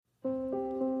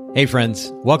Hey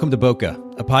friends, welcome to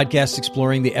Bokeh, a podcast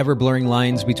exploring the ever-blurring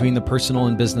lines between the personal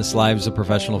and business lives of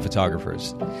professional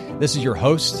photographers. This is your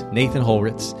host, Nathan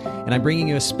Holritz, and I'm bringing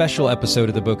you a special episode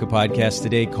of the Bokeh podcast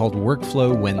today called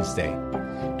Workflow Wednesday.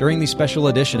 During these special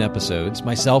edition episodes,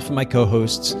 myself and my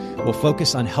co-hosts will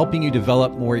focus on helping you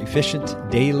develop more efficient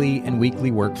daily and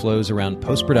weekly workflows around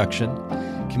post-production,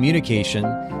 communication,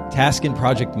 task and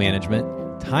project management,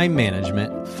 time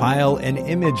management, file and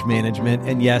image management,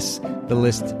 and yes, the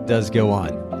list does go on.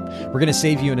 We're going to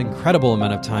save you an incredible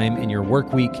amount of time in your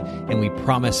work week, and we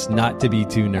promise not to be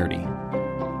too nerdy.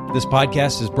 This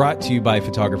podcast is brought to you by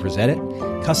Photographers Edit,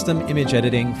 custom image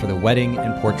editing for the wedding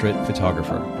and portrait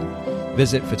photographer.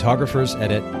 Visit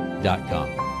photographersedit.com.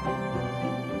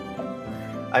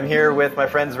 I'm here with my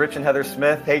friends Rich and Heather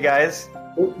Smith. Hey guys.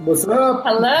 What's up?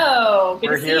 Hello. Good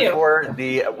We're to see here you. for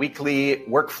the weekly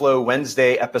Workflow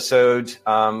Wednesday episode.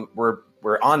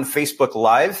 We're on Facebook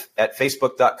Live at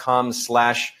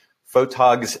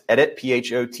facebook.com/photogsedit,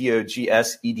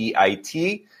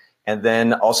 PHOTOGSEDIT. And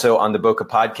then also on the Bokeh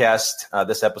podcast.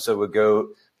 This episode will go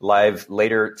live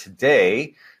later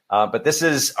today. But this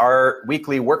is our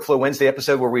weekly Workflow Wednesday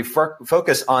episode where we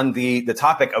focus on the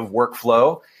topic of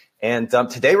workflow. And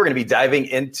today we're going to be diving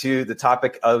into the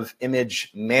topic of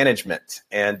image management.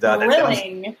 And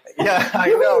yeah, I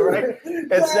know, right?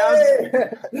 It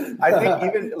sounds. I think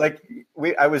even like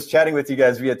I was chatting with you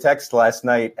guys via text last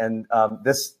night, and I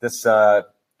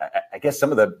guess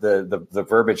some of the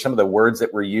verbiage, some of the words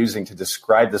that we're using to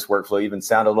describe this workflow even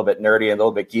sound a little bit nerdy and a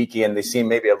little bit geeky, and they seem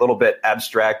maybe a little bit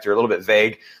abstract or a little bit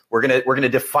vague. We're gonna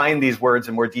define these words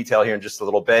in more detail here in just a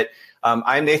little bit.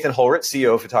 I'm Nathan Holritz,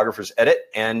 CEO of Photographers Edit,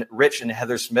 and Rich and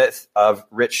Heather Smith of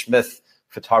Rich Smith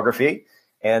Photography.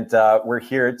 And we're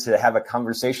here to have a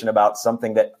conversation about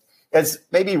something that is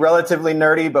maybe relatively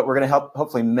nerdy, but we're going to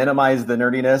hopefully minimize the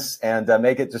nerdiness and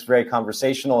make it just very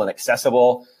conversational and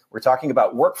accessible. We're talking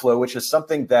about workflow, which is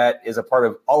something that is a part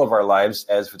of all of our lives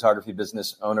as photography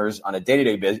business owners on a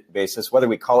day-to-day basis, whether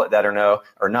we call it that or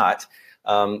not.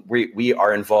 We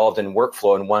are involved in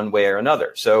workflow in one way or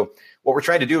another. So what we're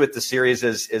trying to do with the series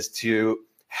is to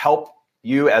help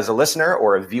you as a listener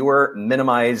or a viewer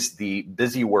minimize the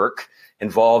busy work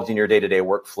involved in your day-to-day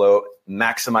workflow,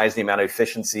 maximize the amount of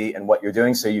efficiency in what you're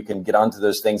doing so you can get onto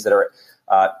those things that are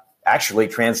actually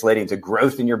translating to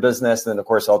growth in your business, and then, of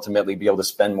course, ultimately be able to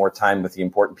spend more time with the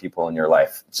important people in your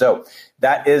life. So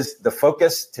that is the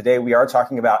focus. Today, we are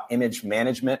talking about image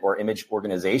management or image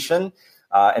organization,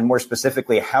 and more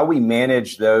specifically, how we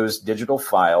manage those digital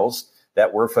files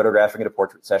that we're photographing at a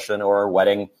portrait session or a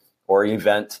wedding or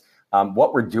event,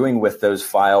 what we're doing with those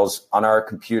files on our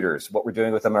computers, what we're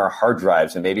doing with them on our hard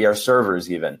drives and maybe our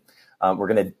servers even. We're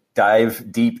going to dive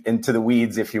deep into the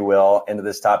weeds, if you will, into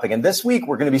this topic. And this week,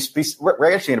 we're actually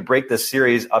going to break this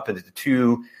series up into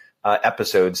two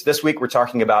episodes. This week, we're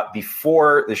talking about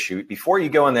before the shoot. Before you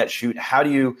go on that shoot, how do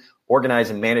you organize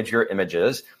and manage your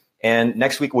images? And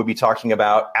next week, we'll be talking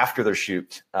about after the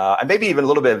shoot, and maybe even a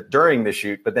little bit during the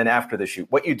shoot, but then after the shoot,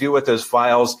 what you do with those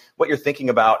files, what you're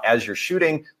thinking about as you're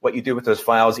shooting, what you do with those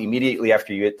files immediately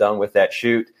after you get done with that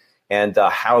shoot, and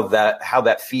how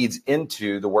that feeds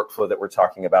into the workflow that we're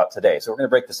talking about today. So we're going to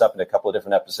break this up into a couple of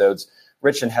different episodes.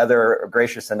 Rich and Heather are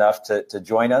gracious enough to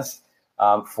join us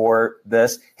for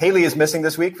this. Haley is missing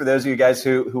this week. For those of you guys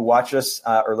who watch us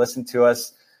or listen to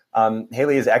us,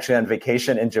 Haley is actually on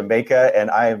vacation in Jamaica, and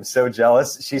I am so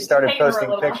jealous. She started posting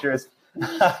pictures.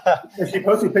 Is she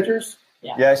posting pictures?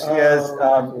 Yeah, she is.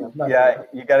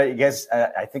 You got it. You guys,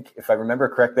 I think if I remember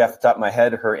correctly off the top of my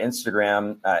head, her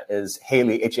Instagram is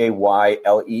Haley,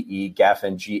 HAYLEE,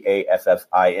 Gaffin,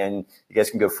 GAFFIN. You guys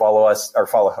can go follow us or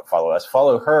follow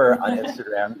her on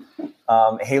Instagram.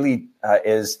 Haley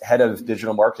is head of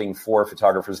digital marketing for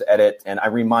Photographers Edit, and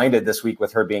I'm reminded this week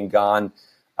with her being gone.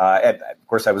 Of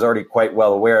course, I was already quite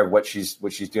well aware of what she's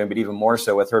doing, but even more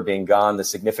so with her being gone, the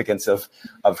significance of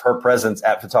her presence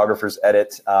at Photographers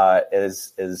Edit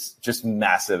is just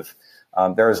massive.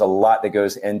 There is a lot that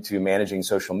goes into managing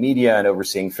social media and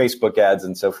overseeing Facebook ads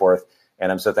and so forth,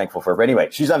 and I'm so thankful for her. But anyway,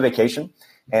 she's on vacation,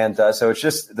 and so it's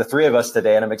just the three of us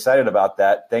today, and I'm excited about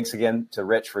that. Thanks again to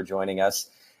Rich for joining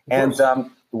us, and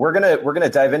we're gonna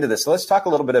dive into this. So let's talk a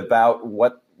little bit about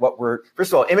what we're,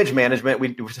 first of all, image management.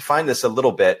 We define this a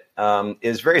little bit,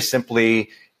 is very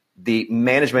simply the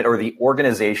management or the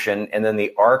organization and then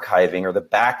the archiving or the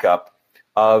backup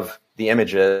of the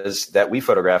images that we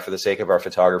photograph for the sake of our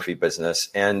photography business.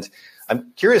 And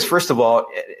I'm curious, first of all,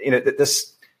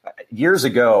 this years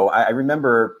ago, I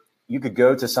remember you could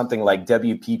go to something like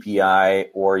WPPI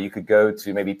or you could go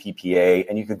to maybe PPA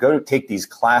and you could go to take these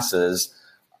classes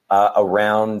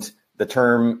around the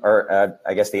term, or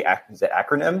I guess the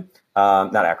acronym,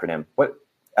 not acronym.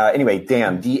 Anyway,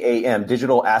 DAM, DAM,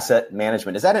 Digital Asset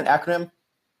Management. Is that an acronym?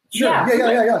 Sure.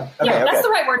 Yeah. Okay. That's the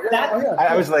right word for that.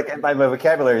 I was like, my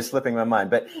vocabulary is slipping my mind,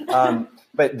 but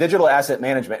digital asset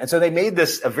management. And so they made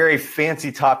this a very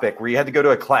fancy topic where you had to go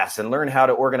to a class and learn how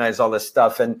to organize all this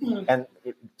stuff and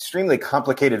extremely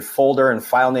complicated folder and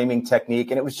file naming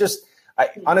technique. And it was just,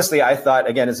 honestly, I thought,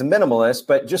 again, as a minimalist,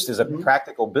 but just as a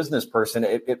practical business person,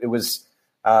 it was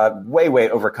way, way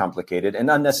overcomplicated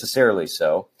and unnecessarily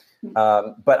so.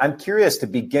 But I'm curious to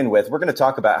begin with, we're going to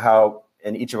talk about how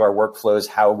in each of our workflows,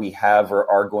 how we have or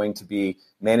are going to be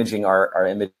managing our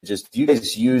images. Do you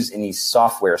guys use any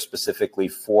software specifically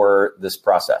for this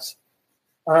process?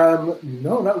 No,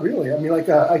 not really. I mean,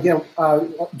 again,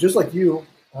 just like you,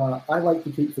 I like to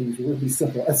keep things really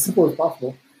simple as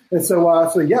possible. And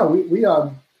so yeah,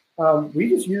 we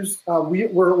just use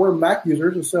we're Mac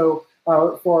users, and so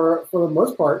for the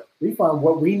most part, we find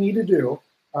what we need to do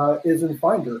is in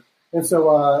Finder, and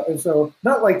so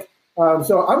not like.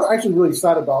 So I'm actually really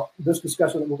excited about this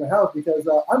discussion that we're going to have because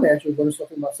I'm actually learning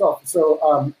something myself.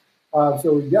 So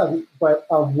yeah, but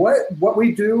what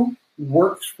we do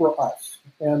works for us,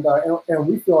 and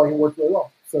we feel like it works really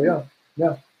well. So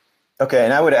yeah. Okay,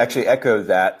 and I would actually echo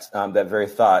that very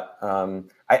thought.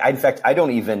 In fact, I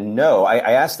don't even know.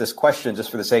 I asked this question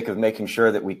just for the sake of making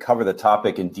sure that we cover the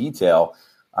topic in detail.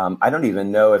 I don't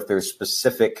even know if there's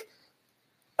specific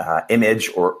image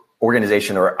or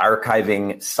organization or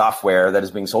archiving software that is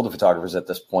being sold to photographers at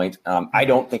this point. I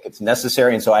don't think it's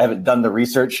necessary, and so I haven't done the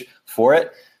research for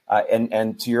it.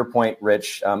 And to your point,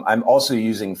 Rich, I'm also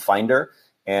using Finder,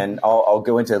 and I'll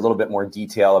go into a little bit more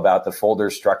detail about the folder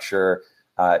structure.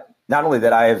 Not only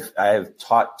that I have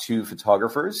taught to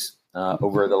photographers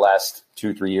over the last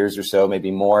 2-3 years or so,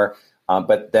 maybe more,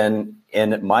 but then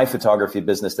in my photography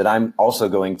business that I'm also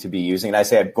going to be using, and I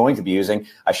say I'm going to be using,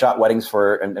 I shot weddings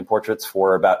and portraits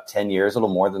for about 10 years, a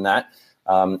little more than that.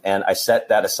 And I set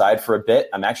that aside for a bit.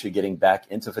 I'm actually getting back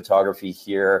into photography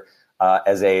here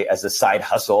as a side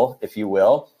hustle, if you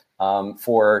will,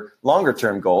 for longer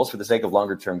term goals, for the sake of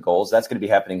longer term goals. That's going to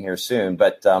be happening here soon.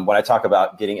 But when I talk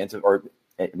about getting into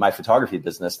my photography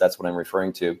business, that's what I'm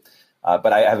referring to.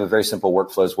 But I have a very simple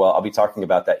workflow as well. I'll be talking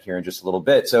about that here in just a little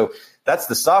bit. So that's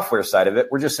the software side of it.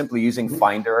 We're just simply using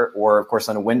Finder, or of course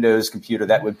on a Windows computer,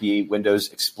 that would be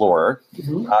Windows Explorer.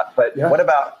 But what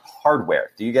about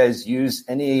hardware? Do you guys use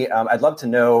any? I'd love to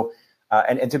know.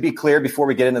 And to be clear, before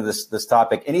we get into this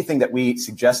topic, anything that we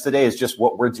suggest today is just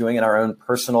what we're doing in our own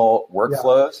personal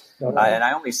workflows. And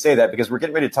I only say that because we're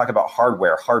getting ready to talk about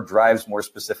hardware, hard drives more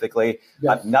specifically.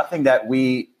 Nothing that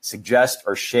we suggest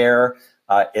or share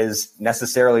is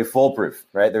necessarily foolproof,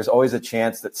 right? There's always a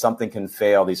chance that something can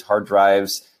fail, these hard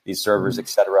drives, these servers, et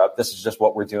cetera. This is just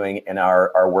what we're doing in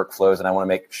our workflows, and I want to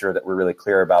make sure that we're really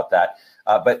clear about that.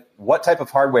 But what type of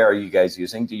hardware are you guys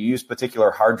using? Do you use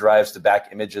particular hard drives to back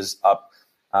images up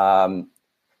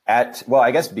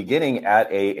beginning at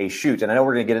a shoot? And I know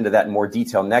we're going to get into that in more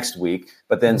detail next week,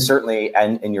 but then certainly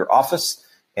in your office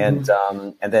and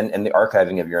then in the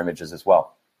archiving of your images as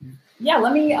well. Yeah,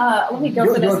 let me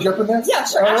go for this. You want to jump in this? Yeah,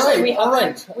 sure. Actually,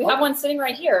 we have one sitting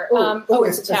right here.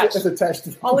 It's attached.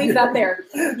 I'll leave that there.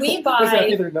 We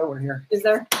buy. There's nowhere here. Is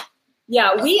there?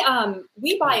 Yeah,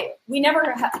 we buy. We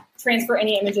never transfer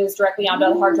any images directly onto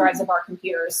the hard drives of our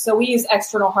computers, so we use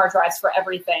external hard drives for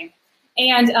everything.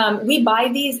 And we buy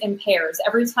these in pairs.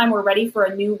 Every time we're ready for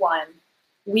a new one,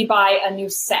 we buy a new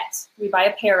set. We buy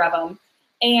a pair of them,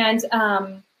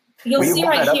 and you'll see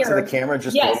right here. Up to the camera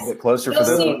just a little bit closer for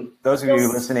those of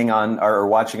you listening on or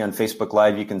watching on Facebook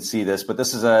Live. You can see this, but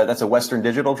that's a Western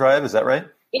Digital drive. Is that right?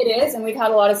 It is, and we've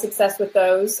had a lot of success with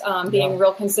those being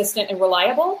real consistent and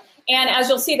reliable. And as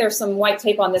you'll see, there's some white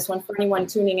tape on this one for anyone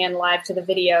tuning in live to the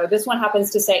video. This one happens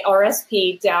to say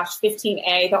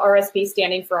RSP-15A, the RSP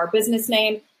standing for our business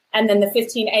name, and then the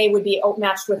 15A would be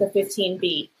matched with a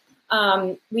 15B.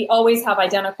 We always have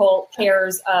identical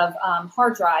pairs of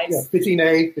hard drives. Yeah,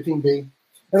 15A, 15B.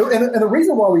 And the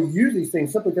reason why we use these things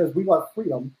is simply because we love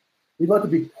freedom. We love to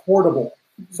be portable.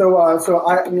 So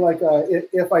I mean,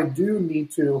 if I do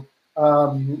need to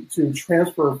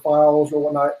transfer files or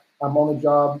whatnot, I'm on the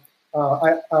job.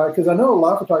 Because I know a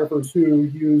lot of photographers who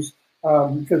use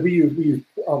because we use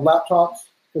laptops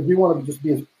because we want to just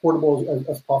be as portable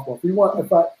as possible.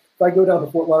 If I go down to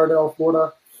Fort Lauderdale,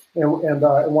 Florida, and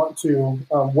want to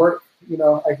work,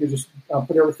 I could just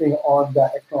put everything on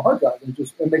that external hard drive and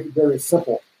make it very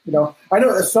simple. I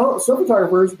know some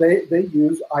photographers they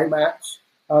use iMacs.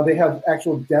 They have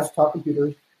actual desktop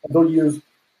computers, and they'll use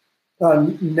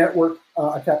network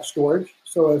attached storage.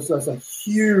 So it's a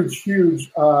huge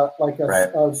server,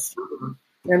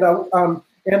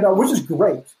 and which is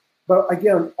great. But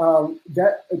again,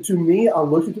 that to me, I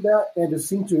looked into that and it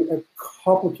seemed to have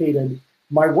complicated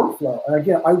my workflow. And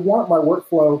again, I want my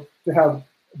workflow to have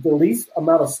the least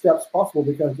amount of steps possible,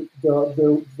 because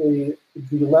the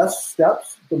less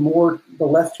steps, the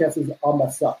less chances I'll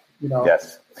mess up.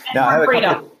 Yes. Now I have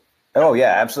freedom. Oh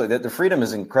yeah, absolutely. The freedom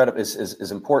is incredible.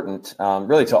 Is important,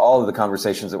 really, to all of the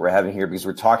conversations that we're having here, because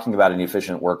we're talking about an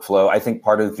efficient workflow. I think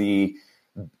part of the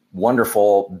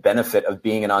wonderful benefit of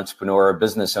being an entrepreneur or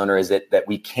business owner is that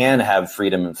we can have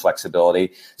freedom and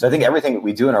flexibility. So I think everything that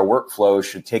we do in our workflow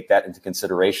should take that into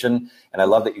consideration. And I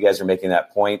love that you guys are making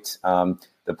that point.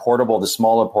 The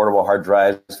smaller portable hard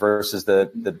drives versus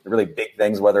the really big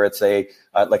things, whether it's like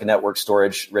a network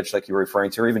storage, Rich, like you were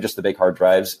referring to, or even just the big hard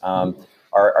drives,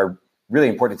 are really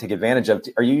important to take advantage of.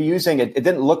 Are you using it? It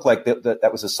didn't look like that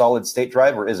was a solid state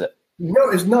drive, or is it? No,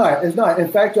 it's not. It's not. In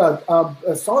fact,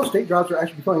 solid state drives are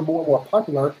actually becoming more and more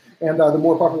popular, and the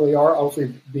more popular they are,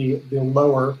 obviously, the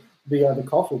lower the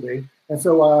cost will be. And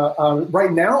so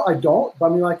right now I don't, but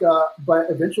I mean, but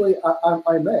eventually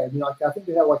I may. I mean, I think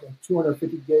they have like a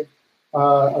 250 gig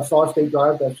a solid state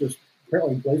drive that's just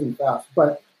apparently blazing fast.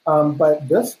 But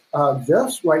this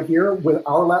right here with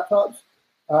our laptops,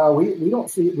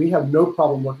 we have no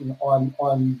problem working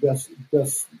on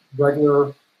this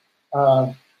regular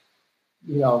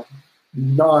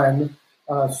non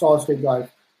solid state drive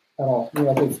at all.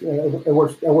 It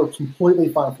works completely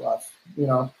fine for us.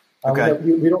 Okay.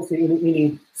 We don't see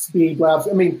any speed labs.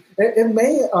 I mean, it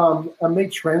may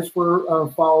transfer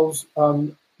files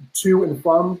to and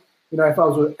from. If I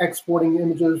was exporting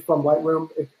images from Lightroom,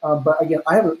 but again,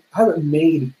 I haven't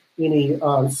made any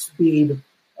speed.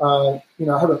 I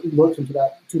haven't looked into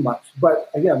that too much.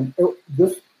 But again,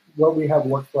 what we have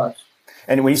worked for us.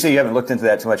 And when you say you haven't looked into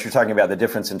that too much, you're talking about the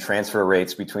difference in transfer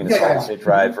rates between a solid state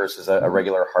drive versus a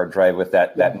regular hard drive with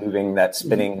that moving, that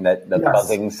spinning, that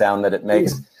buzzing sound that it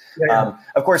makes.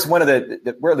 Of course, one of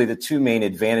the two main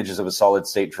advantages of a solid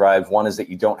state drive, one is that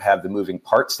you don't have the moving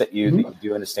parts that you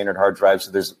do in a standard hard drive,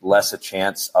 so there's less a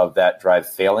chance of that drive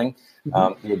failing.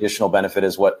 The additional benefit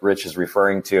is what Rich is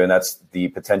referring to, and that's the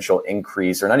potential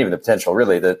increase, or not even the potential,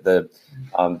 really, the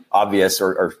obvious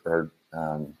or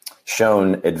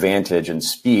shown advantage in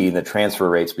speed, the transfer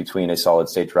rates between a solid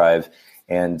state drive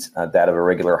and that of a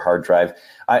regular hard drive.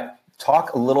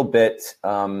 Talk a little bit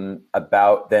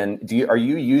about then. Are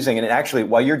you using? And actually,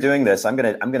 while you're doing this, I'm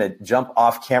gonna jump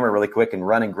off camera really quick and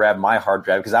run and grab my hard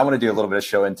drive, because I want to do a little bit of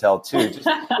show and tell too, just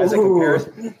as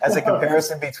a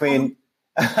comparison between.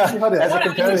 It's a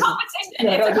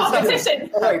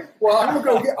competition. All right. Well, I'm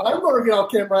going to get off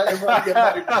camera and run and get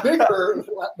my bigger.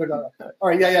 All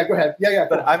right. Yeah. Go ahead. Yeah.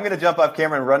 But I'm going to jump off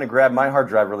camera and run and grab my hard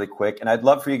drive really quick, and I'd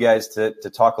love for you guys to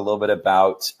talk a little bit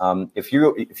about if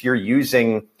you're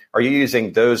using. Are you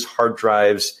using those hard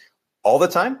drives all the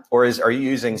time, or are you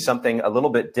using something a little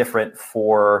bit different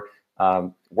for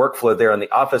workflow there in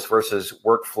the office versus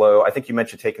workflow? I think you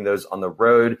mentioned taking those on the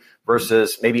road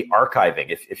versus maybe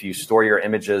archiving. If you store your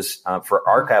images for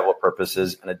archival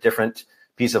purposes in a different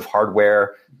piece of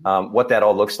hardware, what that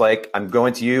all looks like. I'm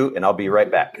going to you, and I'll be right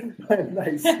back.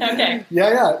 Nice. Okay.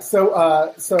 Yeah.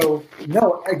 So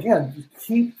no. Again,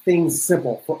 keep things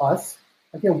simple for us.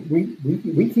 Again,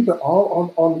 we keep it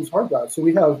all on these hard drives. So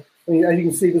we have, as you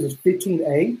can see, this is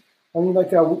 15A. I mean,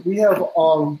 we have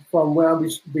from when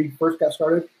we first got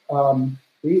started,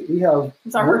 we have.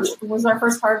 Was our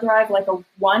first hard drive like a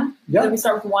 1? Yeah. Did we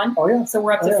start with 1? Oh yeah. So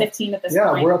we're up to 15 at this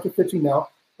point. Yeah, we're up to 15 now.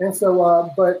 And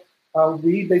so,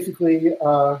 we basically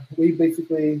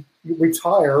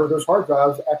retire those hard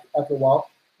drives after a while,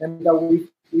 and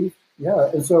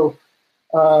and so.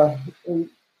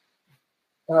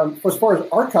 As far as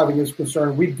archiving is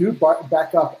concerned, we do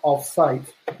back up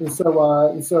off-site, and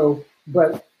so.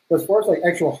 But as far as like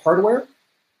actual hardware,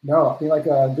 no. I mean,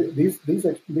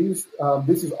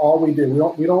 this is all we do.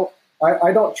 We don't.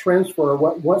 I don't transfer.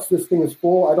 Once this thing is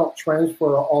full, I don't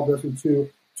transfer all this into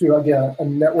again a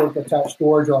network attached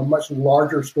storage or a much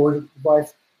larger storage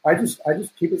device. I just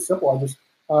keep it simple.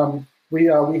 We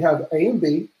have A and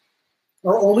B.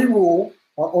 Our only rule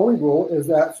is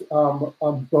that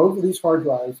both of these hard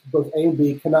drives, both A and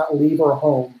B, cannot leave our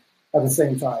home at the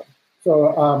same time.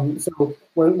 So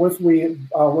once we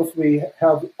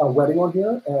have a wedding on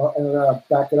here and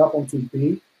back it up onto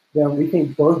B, then we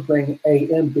can both bring A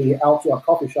and B out to our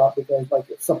coffee shop, because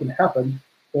if something happened,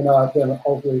 then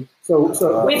hopefully.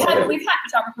 So we've had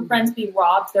photographer friends be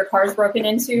robbed, their cars broken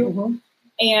into,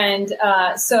 and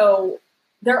so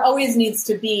there always needs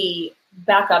to be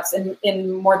backups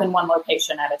in more than one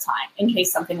location at a time in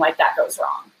case something like that goes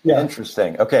wrong. Yeah.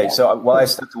 Interesting. Okay. So while I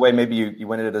stepped away, maybe you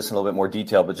went into this in a little bit more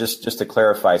detail, but just to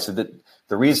clarify, so that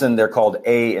the reason they're called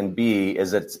A and B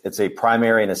is it's a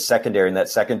primary and a secondary, and that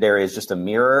secondary is just a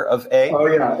mirror of A? Oh,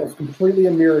 yeah. It's completely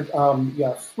a mirrored,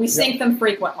 yes. We sync them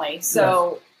frequently.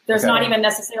 So there's not even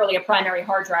necessarily a primary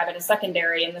hard drive and a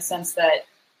secondary in the sense that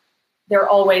they're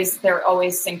always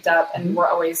synced up, and we're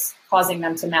always causing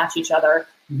them to match each other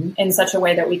in such a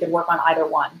way that we could work on either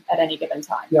one at any given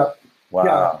time. Yeah.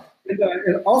 Wow. Yeah.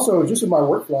 And also, just in my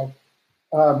workflow,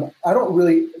 I don't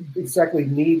really exactly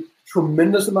need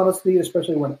tremendous amount of speed,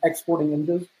 especially when exporting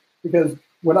images, because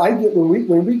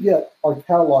when we get our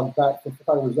catalog back from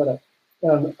Photographer's Edit,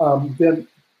 and then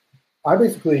I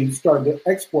basically start the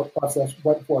export process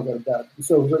right before I go to bed.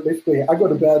 So basically, I go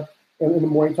to bed, and in the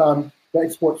morning time, the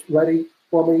export's ready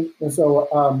for me, and so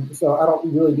I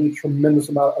don't really need tremendous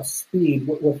amount of speed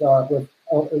with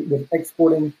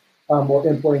exporting or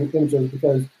importing images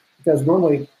because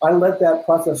normally I let that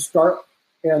process start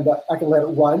and I can let it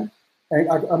run, and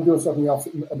I'm doing something else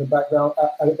in the background,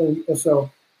 and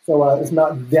so it's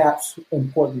not that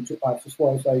important to us as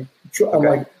far as we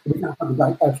have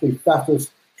the actually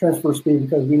fastest transfer speed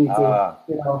because we need to,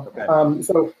 Okay.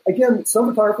 So again, some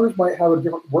photographers might have a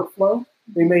different workflow.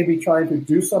 They may be trying to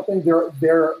do something. Their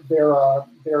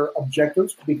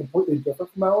objectives could be completely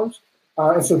different from ours,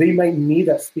 and so they might need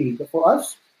that speed. But for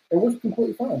us, it works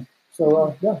completely fine.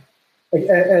 So yeah.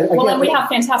 And we have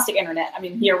fantastic internet. I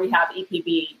mean, here we have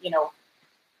EPB.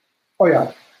 Oh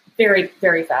yeah. Very,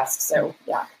 very fast. So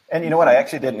yeah. And you know what? I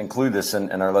actually didn't include this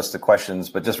in our list of questions,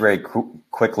 but just very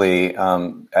quickly,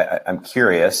 I'm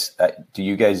curious. Do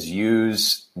you guys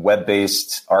use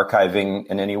web-based archiving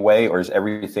in any way, or is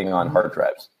everything on hard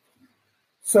drives?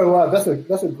 So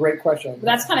that's a great question.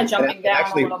 That's kind of jumping down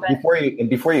actually, a little bit.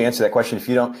 Before you answer that question, if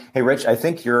you don't, hey Rich, I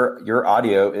think your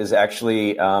audio is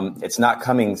actually it's not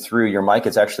coming through your mic;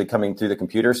 it's actually coming through the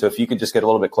computer. So if you could just get a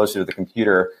little bit closer to the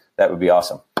computer, that would be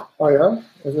awesome. Oh yeah,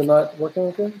 is it not working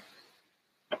okay?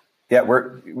 Yeah,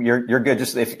 you're good.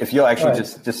 Just if you'll actually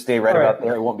just stay right about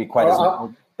there, it won't be quite as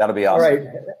loud. That'll be awesome. All right.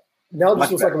 Now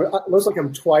this looks like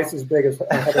I'm twice as big as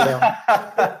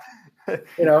Heather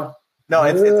now. No,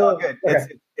 it's all good. Okay.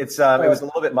 It was a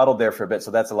little bit muddled there for a bit,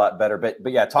 so that's a lot better. But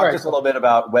yeah, talk just a little bit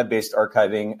about web-based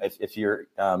archiving if you're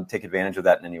take advantage of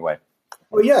that in any way.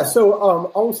 Well, yeah.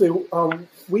 So obviously,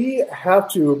 we have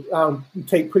to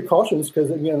take precautions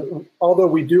because again, although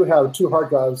we do have 2 hard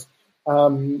drives,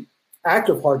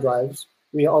 active hard drives,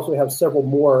 we also have several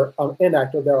more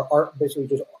inactive that are basically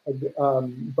just.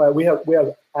 But we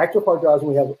have active hard drives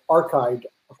and we have archived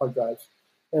hard drives.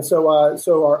 And so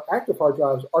our active hard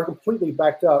drives are completely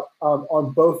backed up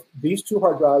on both these 2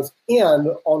 hard drives and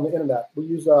on the internet. We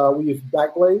use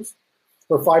Backblaze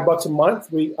for $5 a month.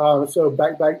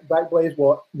 Backblaze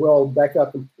will back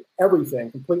up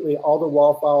everything completely, all the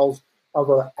raw files of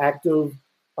our active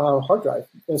hard drive.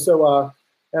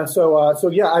 So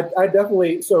yeah, I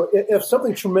definitely. So if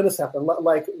something tremendous happened,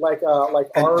 like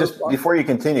our just before you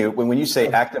continue, when you say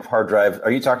active hard drive,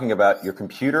 are you talking about your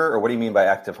computer, or what do you mean by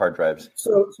active hard drives?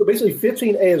 So basically,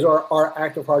 15A is our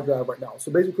active hard drive right now. So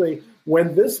basically,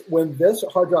 when this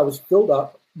hard drive is filled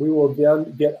up, we will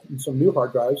then get some new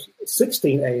hard drives,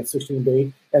 16A and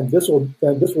 16B, and this will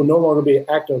no longer be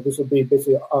active. This will be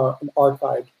basically an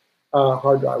archived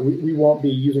hard drive. We won't be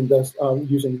using these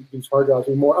hard drives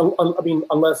anymore. I mean,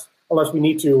 unless we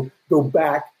need to go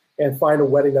back and find a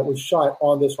wedding that was shot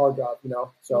on this hard drive,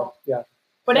 So yeah.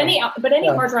 But any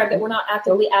hard drive that we're not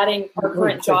actively adding our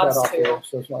current jobs to,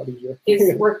 so it's not easier.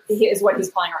 is what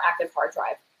he's calling our active hard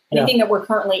drive. Anything that we're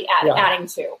currently adding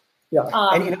to. Yeah.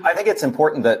 And I think it's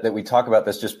important that we talk about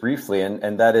this just briefly,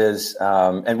 and that is,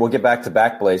 and we'll get back to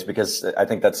Backblaze because I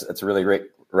think that's a really great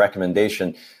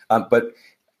recommendation. But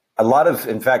a lot of,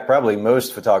 in fact, probably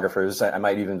most photographers, I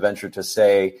might even venture to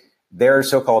say, their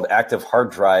so-called active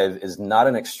hard drive is not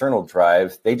an external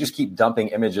drive. They just keep dumping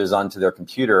images onto their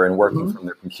computer and working from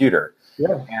their computer.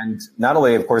 Yeah. And not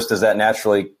only, of course, does that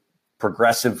naturally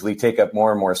progressively take up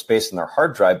more and more space in their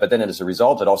hard drive, but then as a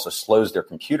result, it also slows their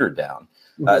computer down,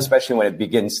 especially when it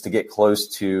begins to get close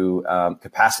to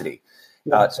capacity.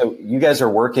 So you guys are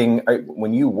working,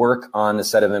 when you work on a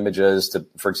set of images to,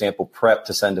 for example, prep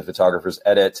to send to Photographer's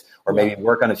Edit, or maybe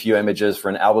work on a few images for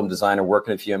an album design, or work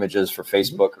on a few images for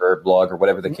Facebook or a blog or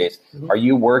whatever the case, are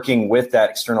you working with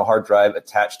that external hard drive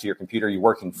attached to your computer? Are you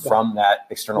working from that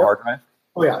external hard drive?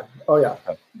 Oh yeah.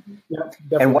 Yeah,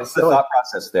 definitely. And what's the thought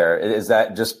process there? Is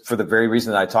that just for the very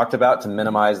reason that I talked about, to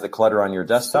minimize the clutter on your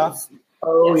desktop?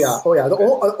 Oh yeah.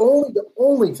 The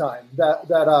only time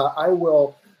that I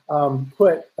will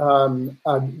put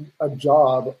a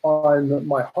job on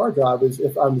my hard drive is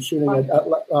if I'm shooting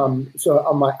so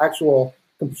on my actual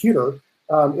computer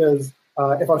is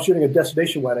if I'm shooting a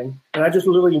destination wedding, and I just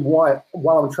literally want,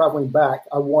 while I'm traveling back,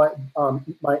 I want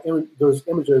those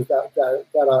images that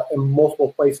are in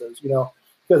multiple places,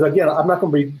 because again, I'm not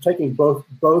going to be taking both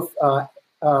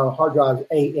hard drives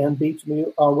A and B to me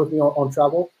with me on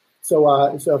travel. So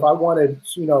if I wanted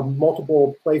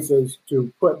multiple places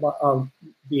to put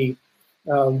the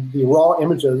raw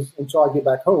images until I get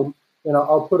back home,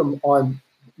 I'll put them on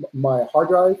my hard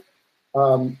drive,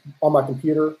 on my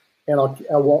computer, and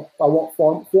I won't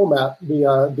format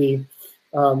the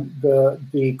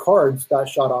cards that I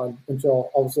shot on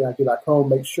until obviously I get back home.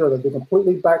 Make sure that they're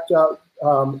completely backed up.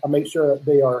 I make sure that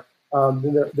they are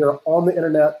they're on the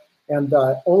internet, and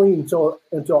only until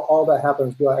all that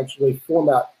happens do I actually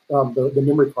format the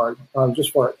memory card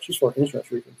just for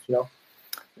insurance reasons.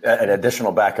 An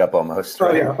additional backup almost.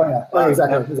 Right? Oh,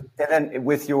 exactly. And then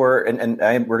with your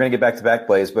we're going to get back to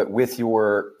Backblaze, but with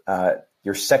your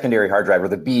secondary hard drive, or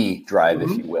the B drive, if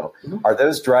you will, are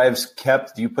those drives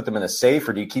kept? Do you put them in a safe,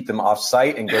 or do you keep them off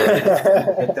site and go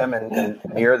and hit them and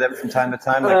mirror them from time to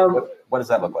time? What does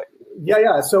that look like?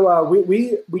 Yeah. So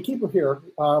we keep them here.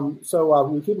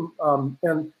 We keep them,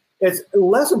 and it's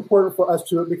less important for us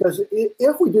to, because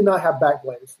if we did not have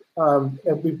Backblaze,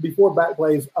 before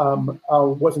Backblaze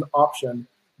was an option,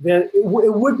 then it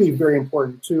would be very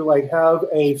important to have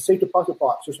a safe deposit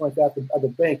box or something like that at the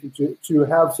bank, and to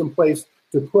have some place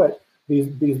to put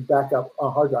these backup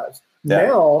hard drives. Yeah.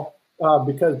 Now,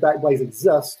 because Backblaze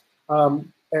exists,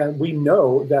 and we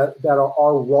know that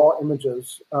our raw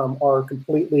images are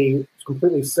completely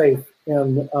safe,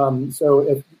 and so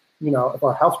if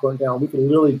our house burnt down, we can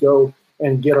really go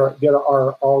and get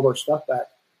all of our stuff back,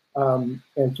 and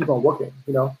keep on working.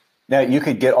 Now you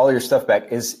could get all your stuff back.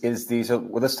 So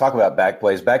let's talk about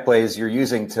Backblaze. Backblaze you're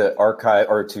using to archive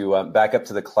or to back up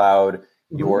to the cloud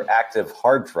your active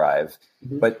hard drive,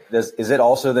 but is it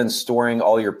also then storing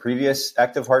all your previous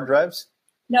active hard drives?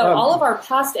 No, all of our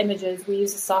past images, we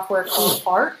use a software called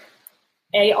ARQ,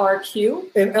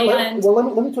 ARQ. And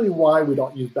let me tell you why we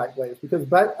don't use Backblaze, because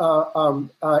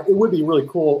it would be really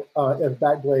cool if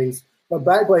Backblaze. But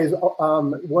Backblaze,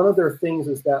 one of their things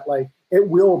is that it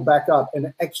will back up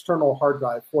an external hard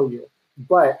drive for you.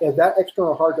 But if that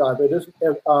external hard drive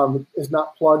is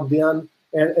not plugged in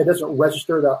and it doesn't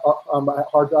register that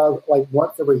hard drive,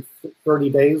 once every 30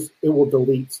 days, it will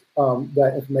delete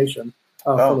that information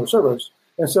from the servers.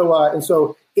 And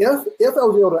so if I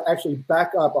was able to actually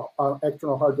back up an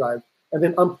external hard drive and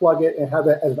then unplug it and have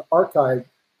it as an archive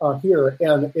here,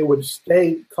 and it would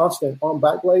stay constant on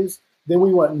Backblaze, then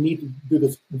we wouldn't need to do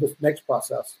this next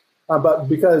process. But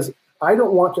because I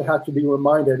don't want to have to be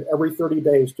reminded every 30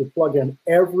 days to plug in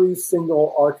every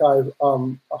single archive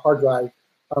hard drive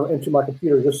into my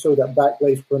computer, just so that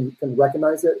Backblaze can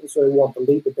recognize it, and so it won't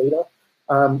delete the data.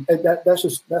 And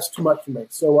that's too much for me.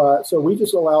 So we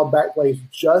just allow Backblaze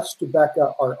just to back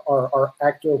up our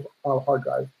active hard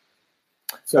drive.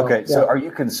 So are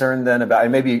you concerned then about,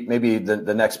 and maybe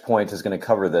the next point is going to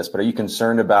cover this, but are you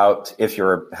concerned about if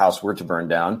your house were to burn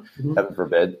down, heaven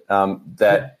forbid,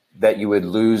 that you would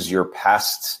lose your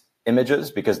past images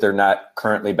because they're not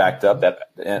currently backed up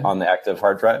on the active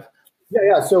hard drive?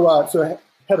 Yeah. So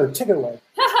Heather, take it away.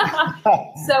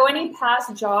 So any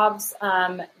past jobs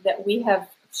that we have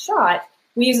shot,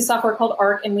 we use a software called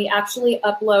ARQ, and we actually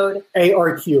upload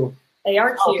ARQ.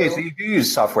 Okay, so you do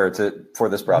use software for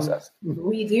this process.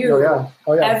 We do.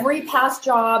 Oh, yeah. Every past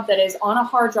job that is on a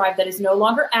hard drive that is no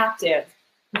longer active,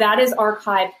 that is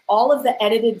archived. All of the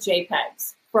edited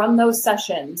JPEGs from those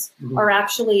sessions are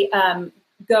actually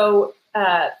go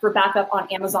for backup on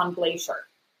Amazon Glacier,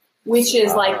 which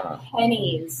is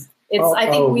pennies.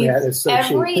 It's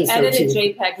every edited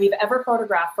JPEG we've ever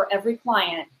photographed for every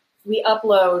client, we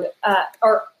upload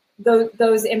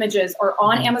those images are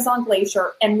on Amazon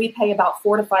Glacier, and we pay about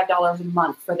 $4 to $5 a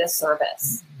month for this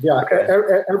service. Yeah,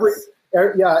 every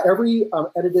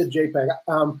edited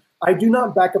JPEG. I do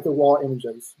not back up the raw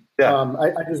images. Yeah.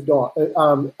 I just don't.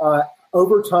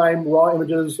 Over time, raw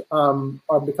images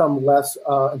become less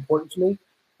important to me.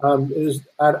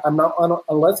 I'm not,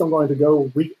 unless I'm going to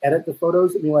go re-edit the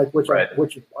photos. Why would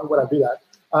I do that?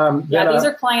 These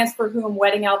are clients for whom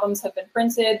wedding albums have been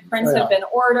printed, prints have been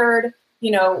ordered.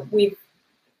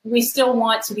 We still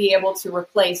want to be able to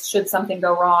replace should something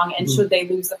go wrong and should they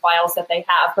lose the files that they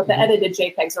have. But the edited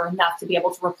JPEGs are enough to be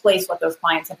able to replace what those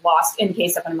clients have lost in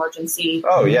case of an emergency.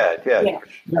 Oh, yeah.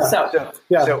 So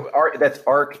that's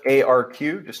ARQ,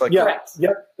 ARQ, just like correct. that?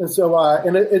 Yep. And so,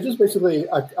 it's just basically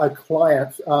a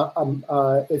client.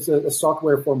 It's a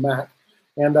software for Mac.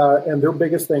 and their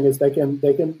biggest thing is I can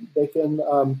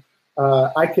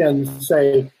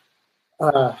say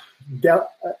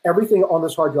everything on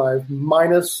this hard drive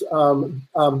minus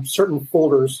certain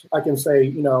folders. I can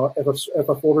say, if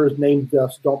a folder is named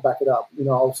this, don't back it up.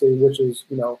 I'll say which is,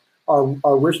 our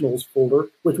originals folder,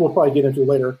 which we'll probably get into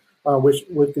later, which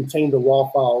would contain the raw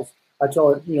files. I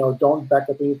tell it, don't back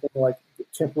up anything like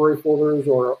temporary folders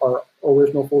or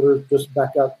original folders. Just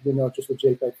back up, just the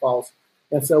JPEG files.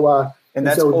 And so,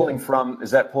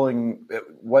 is that pulling,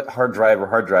 what hard drive or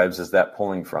hard drives is that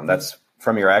pulling from? That's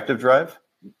from your active drive?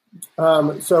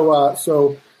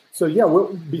 So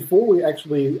before we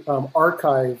actually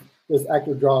archive this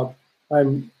active drive,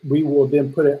 we will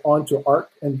then put it onto Arc,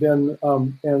 and then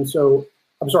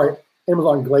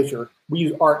Amazon Glacier. We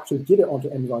use Arc to get it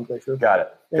onto Amazon Glacier. Got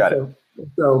it.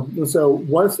 So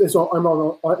once it's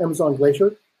on Amazon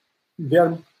Glacier,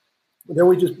 then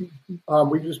we just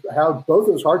have both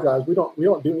those hard drives. We don't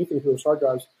do anything to those hard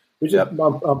drives. We just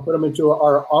put them into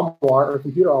our armoire or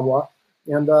computer armoire,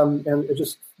 and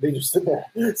they just sit there.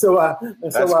 So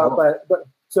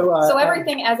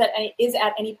everything is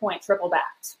at any point triple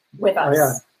backed with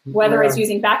us. Whether it's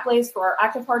using Backblaze for our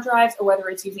active hard drives or whether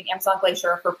it's using Amazon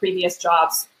Glacier for previous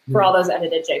jobs for all those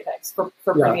edited JPEGs for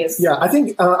previous. Yeah, I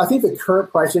think the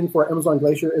current pricing for Amazon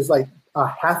Glacier is like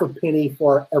half a penny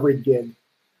for every gig.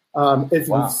 It's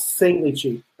insanely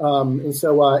cheap.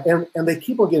 And they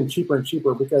keep on getting cheaper and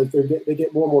cheaper because they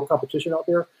get more and more competition out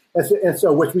there. And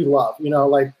so which we love, and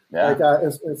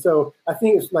so I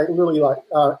think it's like literally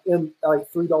in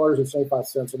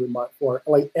 $3.75 every month for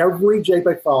like every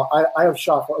JPEG file I have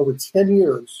shot for over 10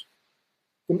 years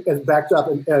is backed up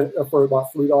for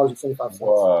about $3.75.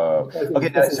 Whoa.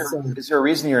 Okay, is there a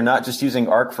reason you're not just using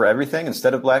Arc for everything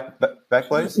instead of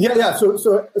Backblaze? Yeah.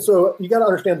 So you got to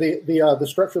understand the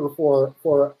structure for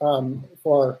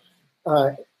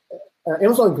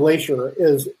Amazon Glacier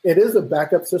is a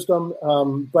backup system,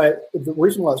 but the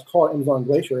reason why it's called Amazon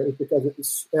Glacier is because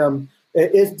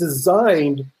it's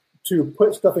designed to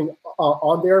put stuff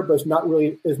on there, but is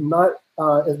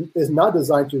not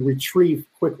designed to retrieve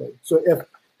quickly. So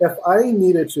if I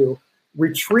needed to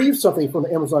retrieve something from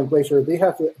the Amazon Glacier, they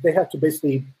have to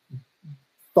basically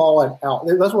thaw it out.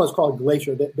 That's why it's called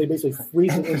Glacier. They basically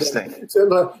freeze it in there.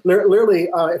 So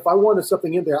literally, if I wanted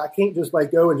something in there, I can't just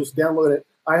go and just download it.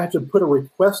 I have to put a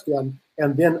request in,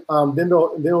 and then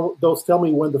they'll tell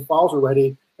me when the files are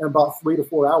ready in about 3 to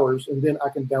 4 hours, and then I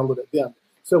can download it then.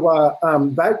 So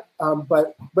but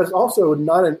it's also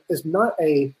there's not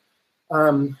a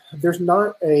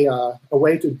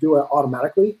way to do it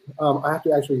automatically. I have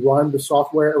to actually run the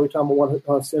software every time I want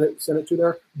to send it to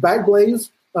there. Backblaze,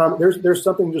 there's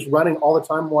something just running all the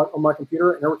time on my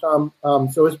computer, and every time,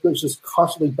 so it's just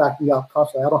constantly backing up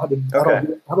constantly. I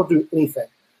don't do anything.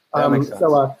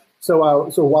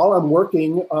 So while I'm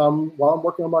working on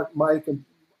my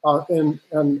in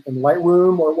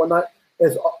Lightroom or whatnot,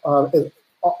 is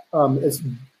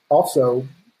also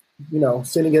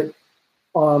sending it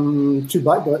to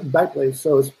Backblaze.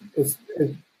 So it's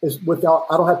without,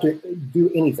 I don't have to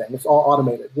do anything. It's all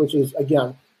automated, which is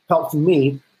again helps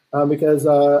me because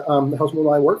it helps me with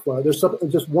my workflow. There's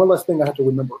just one less thing I have to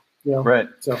remember. Right.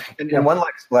 So, and one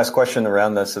last question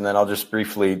around this, and then I'll just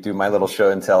briefly do my little show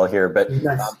and tell here. But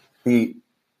nice.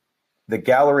 The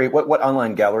gallery, what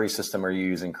online gallery system are you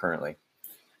using currently?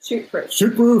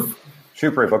 Shootproof.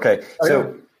 Okay.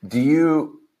 So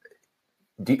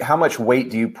how much weight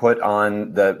do you put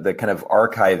on the kind of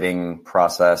archiving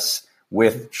process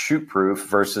with Shootproof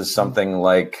versus something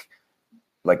like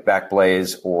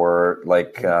Backblaze or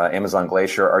like Amazon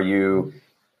Glacier? Are you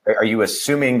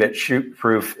assuming that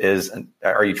Shootproof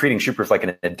are you treating Shootproof like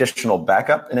an additional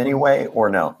backup in any way, or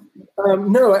no?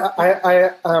 No, I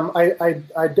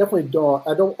definitely don't.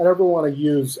 I don't ever want to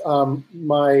use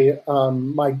my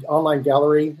online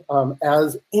gallery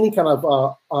as any kind of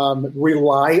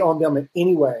rely on them in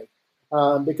any way,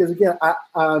 because again,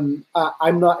 I'm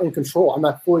not in control. I'm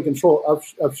not fully in control of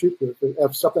Shootproof.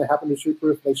 If something happened to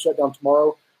Shootproof, they shut down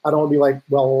tomorrow, I don't want to be like,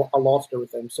 well, I lost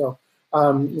everything. So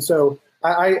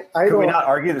I Could we not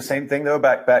argue the same thing though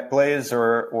about Backblaze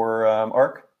or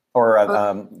Arc or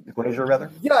Glacier rather?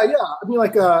 Yeah. I mean, I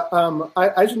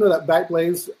just know that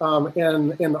Backblaze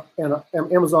and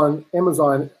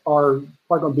Amazon are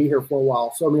probably going to be here for a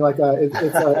while. So I mean,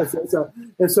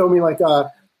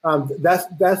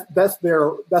 that's their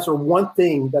one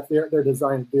thing that they're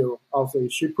designed to do. I'll say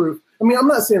Shootproof. I mean, I'm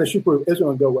not saying that Shootproof is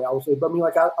going to go away, obviously, but I mean,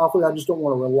 I just don't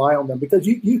want to rely on them because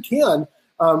you can.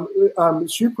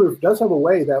 Shootproof does have a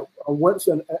way that once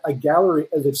a gallery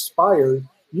is expired,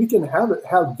 you can have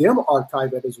them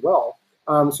archive it as well.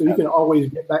 So you can always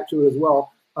get back to it as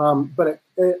well. But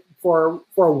for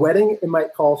a wedding, it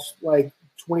might cost like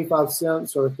 25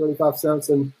 cents or 35 cents.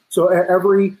 And so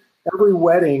every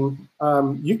wedding,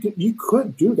 you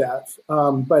could do that,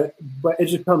 but it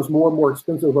just becomes more and more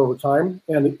expensive over time.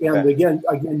 And again,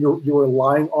 you're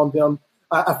relying on them.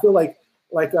 I feel like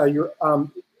you're.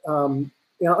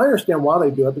 I understand why they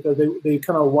do it, because they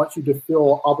kind of want you to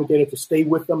feel obligated to stay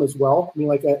with them as well. I mean,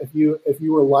 like if you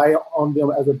rely on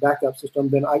them as a backup system,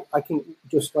 then I can't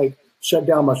just like shut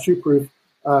down my Shoeproof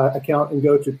account and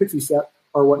go to PixieSet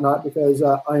or whatnot, because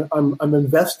I'm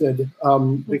invested,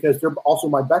 because they're also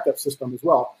my backup system as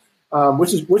well,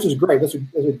 which is great. That's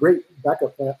a great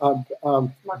backup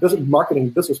plan, marketing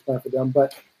business plan for them.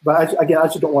 But I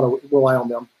just don't want to rely on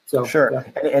them. So sure. Yeah.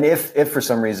 And if for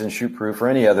some reason Shootproof or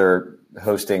any other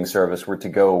hosting service were to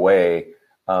go away,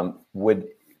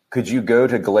 could you go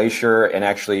to Glacier and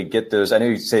actually get those? I know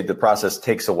you say the process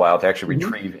takes a while to actually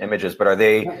retrieve images, but are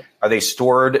they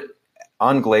stored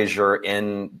on Glacier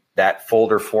in that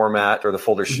folder format or the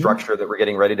folder structure that we're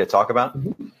getting ready to talk about?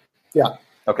 Yeah.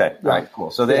 Okay. All right,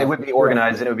 cool. So it would be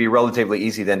organized and it would be relatively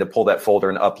easy then to pull that folder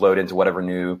and upload into whatever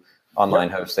new online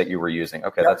host that you were using.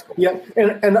 Okay, that's cool. Yeah,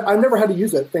 and I've never had to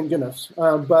use it, thank goodness.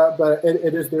 But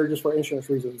it is there just for insurance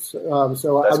reasons.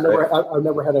 So I've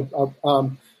never had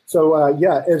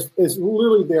it's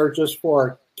literally there just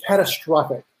for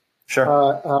catastrophic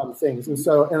things.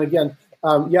 And again,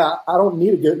 I don't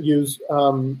need to use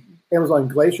Amazon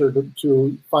Glacier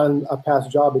to find a past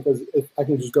job, because I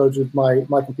can just go to my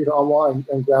computer online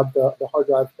and grab the hard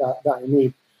drive that I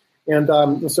need.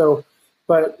 And so.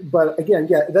 But again,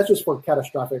 that's just for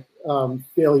catastrophic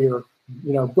failure.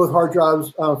 Both hard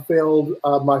drives failed.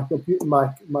 My computer,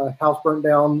 my house burned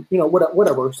down.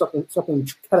 Whatever. Something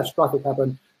catastrophic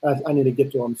happened. I need to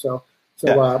get to them. That's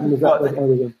the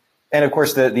only reason. And of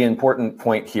course, the important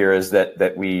point here is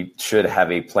that we should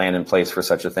have a plan in place for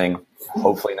such a thing.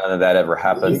 Hopefully, none of that ever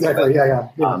happens. Exactly. Yeah.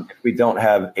 If we don't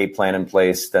have a plan in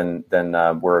place, then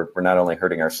we're not only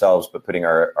hurting ourselves, but putting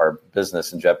our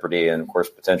business in jeopardy, and of course,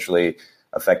 potentially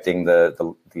affecting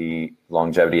the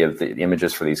longevity of the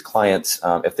images for these clients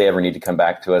if they ever need to come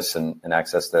back to us and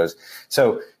access those.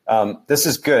 So this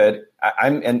is good.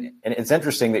 And it's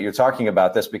interesting that you're talking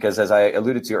about this, because as I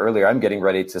alluded to earlier, I'm getting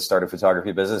ready to start a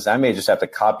photography business. I may just have to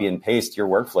copy and paste your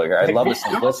workflow here. I love the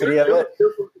simplicity of it.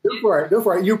 Go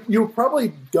for it. You probably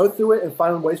go through it and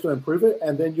find ways to improve it,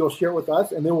 and then you'll share it with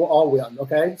us, and then we'll all win.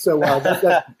 Okay, so that's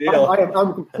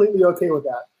I'm completely okay with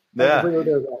that. Yeah.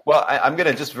 Well, I'm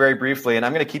going to just very briefly, and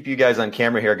I'm going to keep you guys on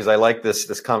camera here because I like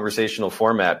this conversational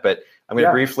format, but I'm going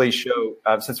to briefly show,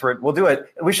 since we'll do it.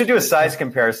 We should do a size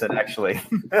comparison, actually,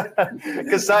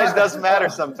 because size does matter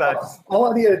sometimes.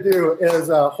 All I need to do is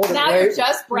hold it. Now you're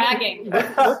just bragging. Look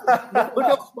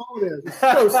how small it is. It's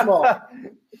so small.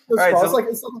 It's like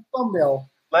a thumbnail.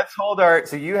 Let's hold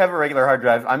so you have a regular hard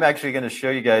drive. I'm actually going to show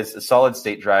you guys a solid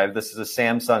state drive. This is a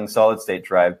Samsung solid state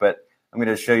drive, but I'm going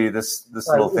to show you this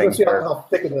little thing here.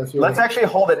 Let's actually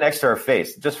hold it next to our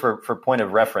face, just for point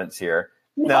of reference here.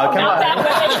 No, come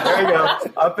on. There you go.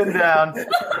 Up and down.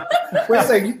 Wait a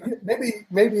second.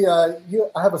 Maybe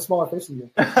I have a smaller face than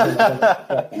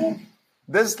you.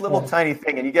 This little tiny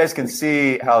thing, and you guys can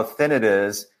see how thin it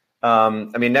is.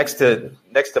 Next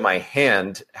to my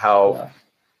hand, how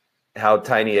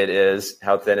tiny it is,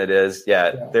 how thin it is.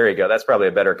 Yeah, there you go. That's probably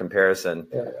a better comparison.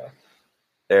 Yeah.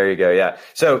 There you go. Yeah.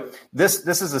 So this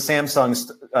is a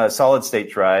Samsung solid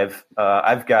state drive.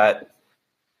 I've got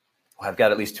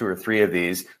at least 2 or 3 of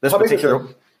these. This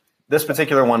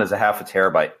particular one is a half a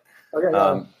terabyte.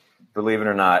 Okay. Believe it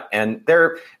or not, and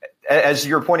they're, as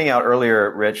you were pointing out earlier,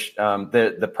 Rich,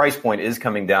 the price point is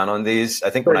coming down on these. I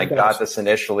think when I got this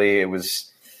initially, it was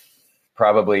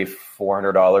probably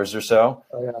 $400 or so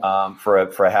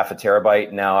for a half a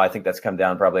terabyte. Now I think that's come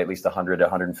down probably at least $100 to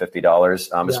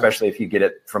 $150, especially if you get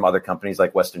it from other companies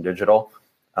like Western Digital.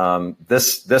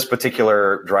 This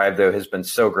particular drive, though, has been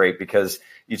so great because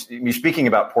you're speaking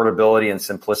about portability and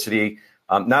simplicity.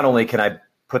 Not only can I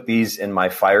put these in my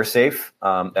fire safe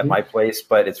at my place,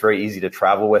 but it's very easy to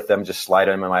travel with them. Just slide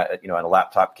them in my, in a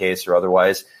laptop case or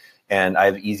otherwise, and I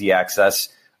have easy access.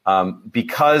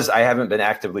 Because I haven't been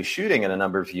actively shooting in a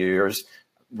number of years,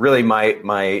 really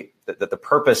the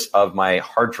purpose of my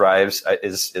hard drives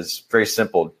is very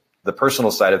simple. The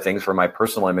personal side of things for my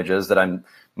personal images that I'm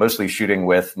mostly shooting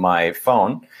with my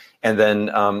phone, and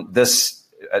then this,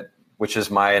 which is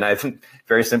and I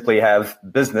very simply have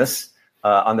business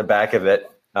on the back of it,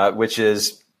 which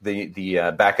is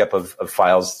the backup of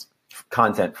files.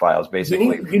 Content files,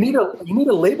 basically. You need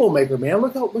a label maker, man.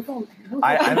 Look how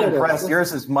I'm impressed.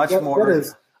 Yours is much more.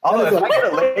 Although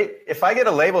if I get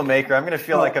a label maker, I'm going to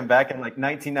feel like I'm back in like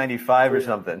 1995 or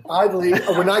something.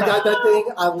 When I got that thing,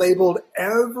 I labeled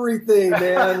everything,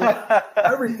 man.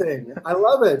 Everything. I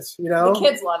love it. The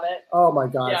kids love it. Oh my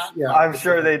gosh. Yeah. I'm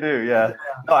sure they do. Yeah.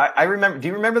 No, I remember. Do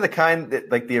you remember the kind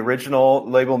that, like the original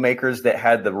label makers that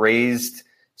had the raised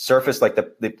surface, like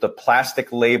the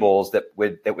plastic labels that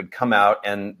would come out,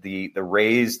 and the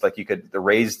raised, like the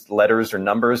raised letters or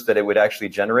numbers that it would actually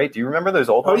generate? Do you remember those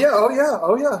old ones? Oh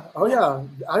yeah.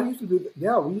 I used to do.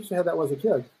 Yeah, we used to have that as a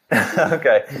kid.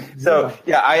 Okay, so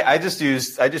I just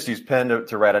used pen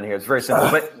to write on here. It's very simple,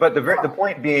 but the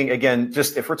point being, again,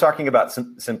 just if we're talking about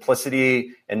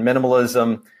simplicity and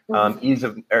minimalism, ease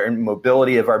of and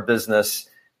mobility of our business.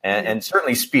 And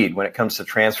certainly speed when it comes to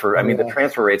transfer. I mean, the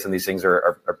transfer rates on these things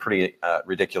are pretty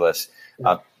ridiculous.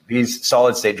 These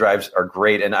solid state drives are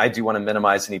great, and I do want to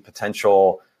minimize any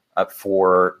potential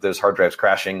for those hard drives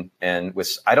crashing. And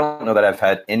I don't know that I've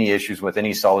had any issues with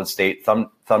any solid state thumb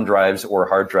drives or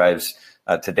hard drives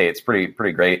to date. It's pretty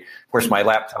great. Of course, my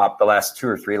laptop, the last 2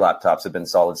 or 3 laptops have been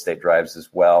solid state drives as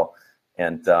well.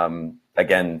 And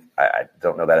again, I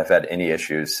don't know that I've had any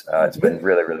issues. It's been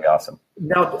really, really awesome.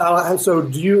 Now, so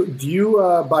do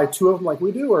you buy 2 of them like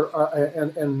we do, or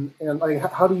and like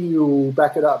how do you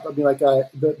back it up? I mean, like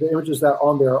the images that are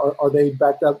on there, are they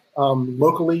backed up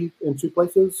locally in 2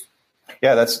 places?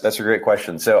 Yeah, that's a great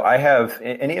question. So I have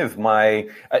a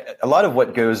lot of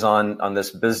what goes on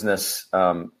this business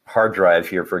hard drive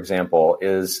here, for example,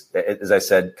 is, as I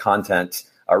said, content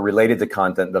related to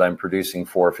content that I'm producing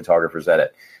for Photographers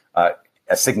Edit.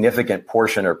 A significant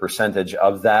portion or percentage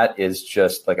of that is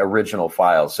just like original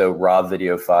files. So raw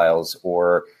video files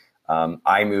or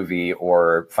iMovie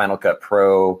or Final Cut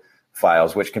Pro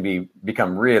files, which can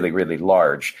become really, really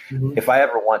large. Mm-hmm. If I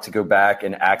ever want to go back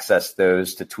and access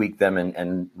those to tweak them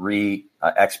and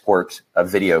export a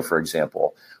video, for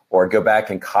example, or go back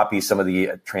and copy some of the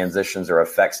transitions or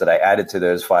effects that I added to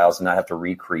those files and not have to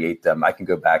recreate them, I can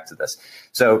go back to this.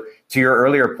 So to your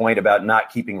earlier point about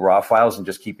not keeping raw files and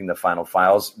just keeping the final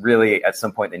files, really at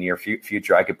some point in the near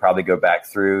future, I could probably go back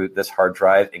through this hard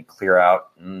drive and clear out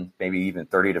maybe even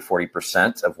 30 to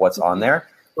 40% of what's on there.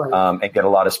 Right. And get a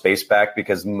lot of space back,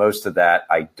 because most of that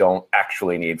I don't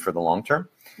actually need for the long term.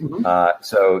 Mm-hmm.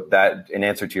 So that, in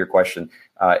answer to your question,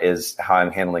 is how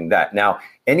I'm handling that. Now,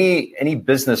 any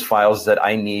business files that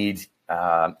I need,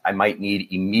 I might need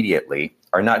immediately,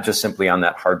 are not just simply on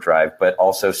that hard drive, but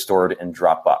also stored in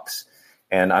Dropbox.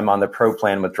 And I'm on the Pro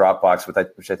plan with Dropbox,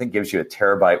 which I think gives you 1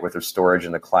 terabyte worth of storage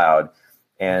in the cloud.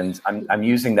 And I'm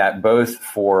using that both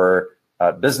for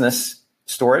business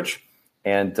storage,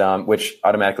 and which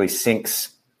automatically syncs,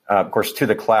 of course, to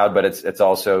the cloud, but it's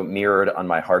also mirrored on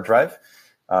my hard drive,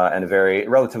 and a very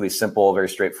relatively simple, very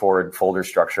straightforward folder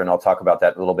structure. And I'll talk about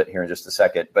that a little bit here in just a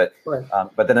second. But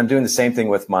then I'm doing the same thing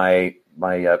with my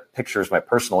pictures, my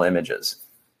personal images.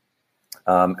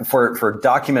 For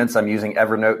documents, I'm using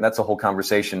Evernote, and that's a whole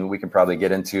conversation we can probably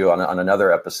get into on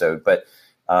another episode. But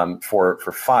for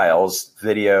files,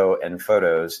 video, and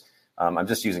photos, I'm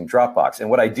just using Dropbox. And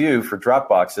what I do for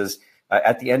Dropbox is,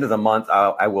 at the end of the month,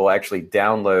 I will actually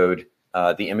download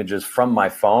the images from my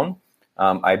phone.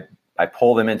 I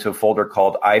pull them into a folder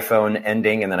called iPhone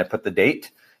ending, and then I put the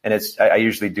date. And I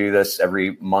usually do this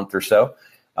every month or so.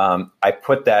 I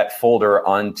put that folder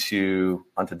onto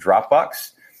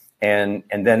Dropbox, and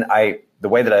then the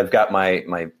way that I've got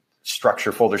my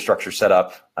folder structure set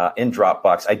up in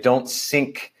Dropbox, I don't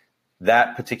sync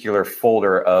that particular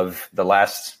folder of the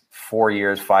last 4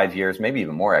 years, 5 years, maybe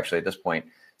even more actually at this point,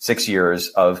 6 years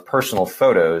of personal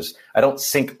photos. I don't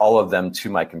sync all of them to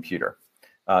my computer,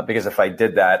 because if I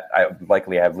did that, I would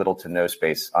likely have little to no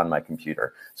space on my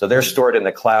computer. So they're stored in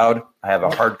the cloud. I have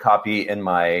a hard copy in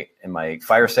my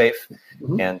FireSafe,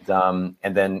 mm-hmm.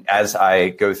 And then as I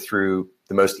go through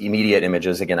the most immediate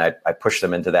images, again, I push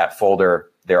them into that folder.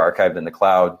 They're archived in the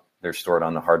cloud. They're stored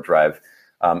on the hard drive,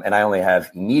 and I only have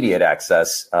immediate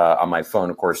access on my phone,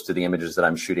 of course, to the images that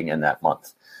I'm shooting in that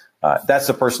month. That's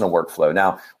the personal workflow.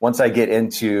 Now, once I get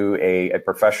into a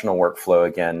professional workflow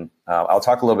again, I'll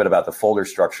talk a little bit about the folder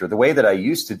structure. The way that I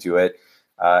used to do it,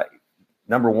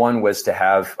 number one was to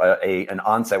have an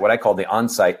on-site, what I call the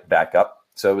on-site backup.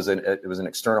 So it was an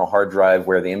external hard drive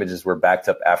where the images were backed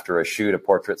up after a shoot, a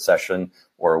portrait session,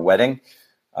 or a wedding.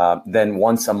 Then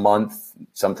once a month,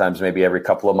 sometimes maybe every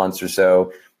couple of months or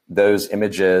so, those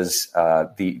images,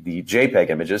 the JPEG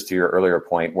images, to your earlier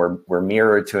point, were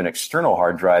mirrored to an external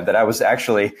hard drive that I was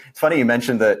actually, it's funny you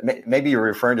mentioned that, maybe you're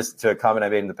referring to a comment I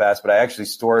made in the past, but I actually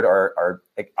stored our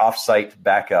offsite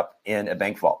backup in a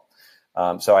bank vault.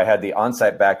 So I had the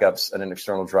on-site backups in an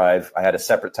external drive. I had a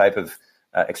separate type of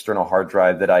external hard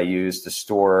drive that I use to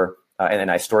store,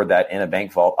 and I stored that in a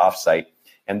bank vault offsite.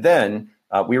 And then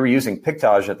we were using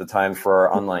Pictage at the time for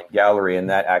our online gallery, and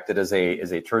that acted as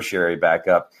a tertiary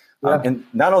backup. Yeah. And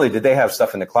not only did they have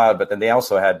stuff in the cloud, but then they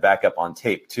also had backup on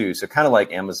tape too. So kind of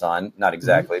like Amazon, not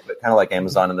exactly, but kind of like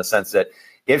Amazon in the sense that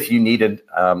if you needed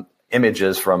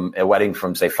images from a wedding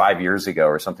from, say, 5 years ago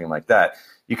or something like that,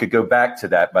 you could go back to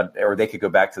that, or they could go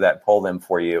back to that and pull them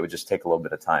for you. It would just take a little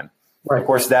bit of time. Right. Of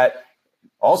course, that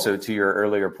also, to your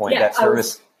earlier point, that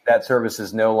service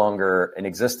is no longer in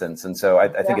existence. And so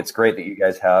I think it's great that you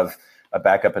guys have a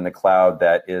backup in the cloud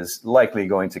that is likely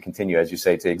going to continue, as you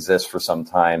say, to exist for some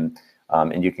time.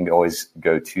 And you can always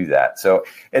go to that. So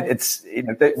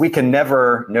we can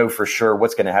never know for sure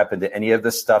what's going to happen to any of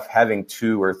this stuff. Having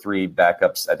 2 or 3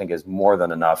 backups, I think, is more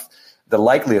than enough. The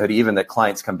likelihood even that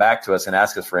clients come back to us and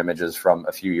ask us for images from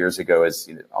a few years ago is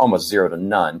almost 0 to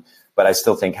none. But I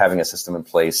still think having a system in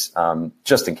place,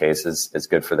 just in case, is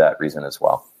good for that reason as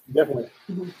well.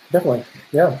 Definitely.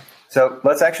 Yeah. So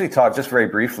let's actually talk just very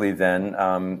briefly then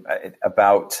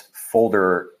about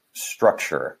folder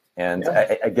structure. And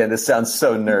again, this sounds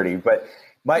so nerdy, but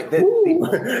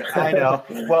I know.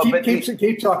 Well,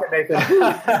 keep talking, Nathan.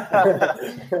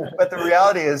 But the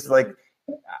reality is, like,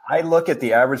 I look at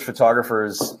the average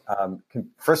photographer's.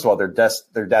 First of all, their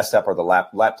desktop or the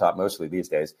laptop mostly these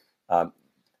days.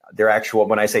 Their actual,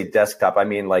 when I say desktop, I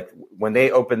mean like when they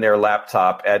open their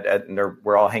laptop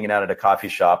we're all hanging out at a coffee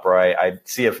shop, or I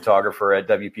see a photographer at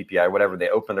WPPI, whatever, they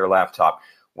open their laptop,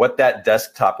 what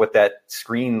that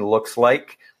screen looks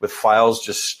like with files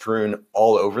just strewn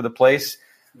all over the place,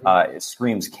 it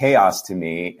screams chaos to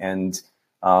me. And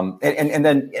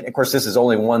then of course, this is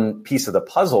only one piece of the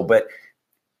puzzle, but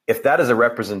if that is a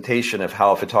representation of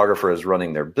how a photographer is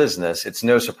running their business, it's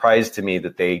no surprise to me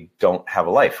that they don't have a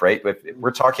life, right? If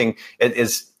we're talking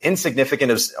as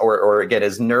insignificant as, or again,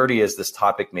 as nerdy as this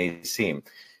topic may seem,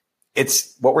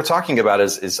 it's what we're talking about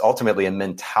is ultimately a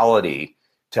mentality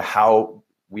to how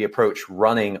we approach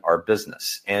running our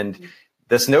business. And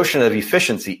this notion of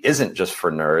efficiency isn't just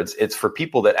for nerds. It's for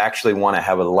people that actually want to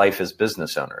have a life as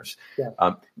business owners.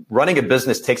 Yeah. Running a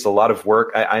business takes a lot of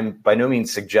work. I'm by no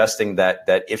means suggesting that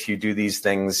if you do these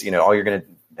things, all you're going to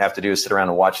have to do is sit around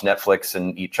and watch Netflix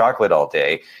and eat chocolate all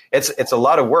day. It's a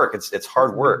lot of work. It's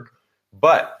hard work,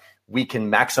 but we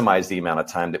can maximize the amount of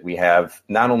time that we have,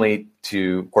 not only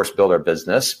to, of course, build our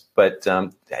business, but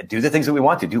do the things that we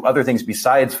want to, do other things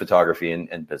besides photography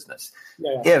and business.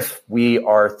 Yeah. If we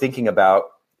are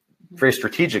very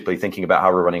strategically thinking about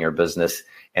how we're running our business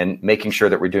and making sure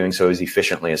that we're doing so as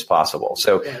efficiently as possible.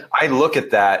 So I look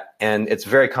at that, and it's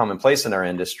very commonplace in our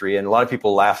industry, and a lot of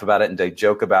people laugh about it and they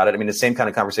joke about it. I mean, the same kind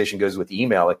of conversation goes with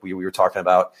email, like we were talking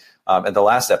about in the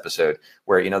last episode,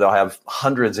 where they'll have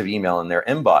hundreds of email in their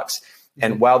inbox.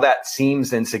 And while that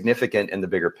seems insignificant in the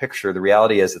bigger picture, the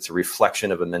reality is it's a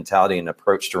reflection of a mentality and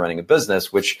approach to running a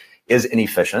business, which is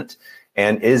inefficient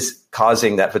and is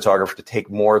causing that photographer to take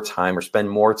more time or spend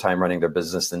more time running their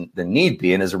business than need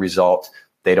be. And as a result,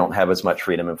 they don't have as much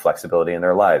freedom and flexibility in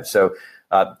their lives. So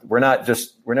we're not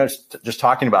just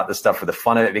talking about this stuff for the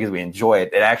fun of it because we enjoy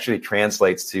it. It actually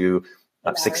translates to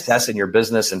success in your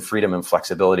business and freedom and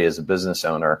flexibility as a business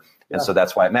owner. And so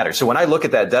that's why it matters. So when I look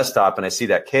at that desktop and I see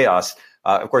that chaos,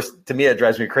 of course, to me, it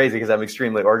drives me crazy because I'm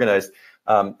extremely organized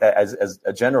as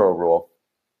a general rule.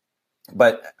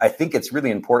 But I think it's really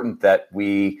important that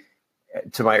we,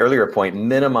 to my earlier point,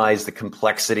 minimize the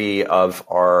complexity of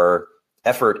our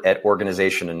effort at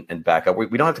organization and backup.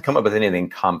 We don't have to come up with anything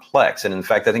complex. And in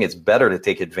fact, I think it's better to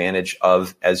take advantage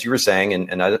of, as you were saying,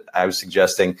 and I was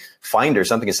suggesting, Finder,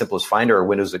 something as simple as Finder or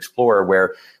Windows Explorer,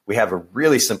 where we have a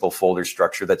really simple folder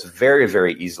structure that's very,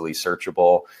 very easily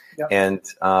searchable. Yep. And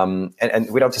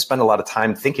we don't have to spend a lot of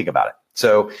time thinking about it.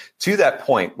 So to that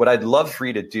point, what I'd love for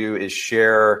you to do is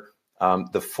share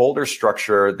the folder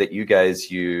structure that you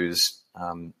guys use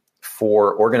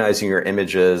for organizing your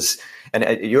images.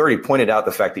 And you already pointed out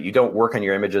the fact that you don't work on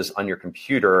your images on your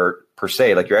computer per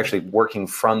se, like you're actually working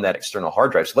from that external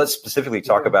hard drive. So let's specifically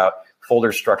talk about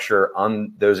folder structure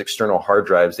on those external hard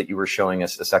drives that you were showing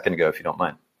us a second ago, if you don't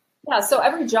mind. Yeah, so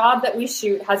every job that we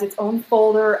shoot has its own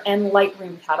folder and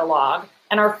Lightroom catalog.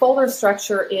 And our folder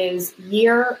structure is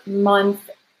year, month,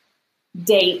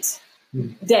 date,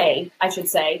 day, I should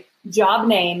say, job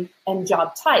name, and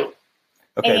job type.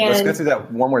 Okay, let's go through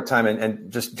that one more time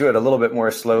and just do it a little bit more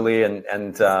slowly and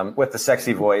with the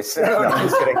sexy voice. No, I'm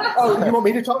just kidding. Oh, you want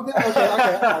me to talk then? Okay,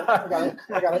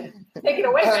 I got it. Take it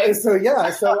away, babe.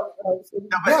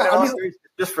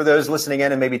 Just for those listening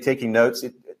in and maybe taking notes,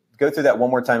 go through that one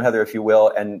more time, Heather, if you will,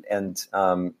 and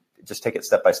just take it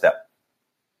step by step.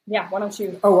 Yeah, why don't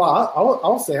you? Oh, well,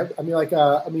 I'll say it. I mean, like,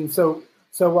 I mean, so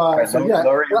yeah.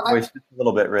 Lower your voice just a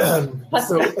little bit, Rich. I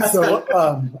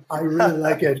really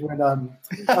like it when I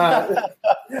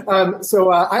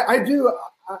do.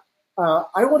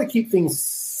 I want to keep things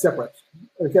separate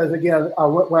because again,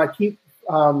 when I keep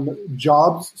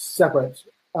jobs separate,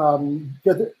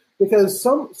 because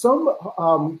some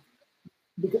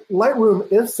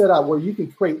Lightroom is set up where you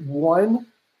can create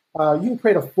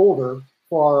a folder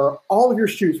for all of your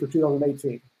shoots for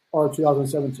 2018 or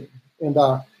 2017,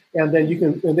 and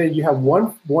then you have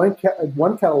one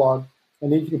catalog,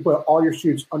 and then you can put all your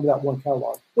shoots under that one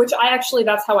catalog. Which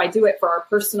that's how I do it for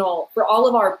all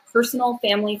of our personal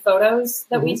family photos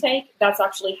that we take. That's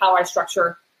actually how I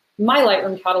structure my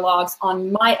Lightroom catalogs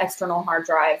on my external hard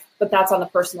drive, but that's on the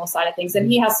personal side of things.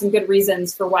 And he has some good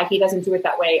reasons for why he doesn't do it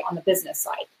that way on the business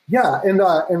side. Yeah, and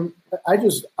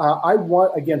I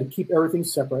want, again, to keep everything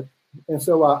separate. And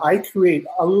so I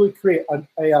literally create a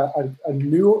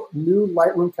new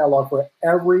Lightroom catalog for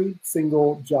every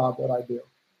single job that I do.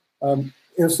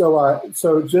 And so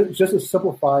just to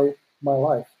simplify my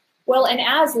life. Well, and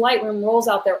as Lightroom rolls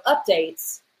out their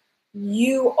updates,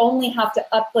 you only have to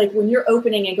like when you're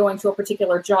opening and going to a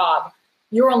particular job,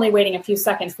 you're only waiting a few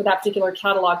seconds for that particular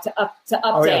catalog to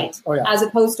update, as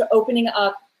opposed to opening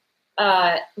up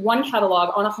one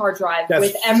catalog on a hard drive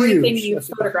with everything you've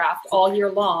photographed all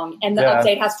year long, and the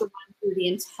update has to run through the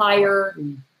entire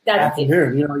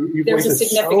afternoon. You've wasted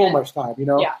so much time.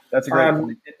 Yeah, that's a great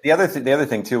point. The other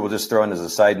thing too, we'll just throw in as a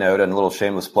side note and a little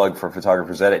shameless plug for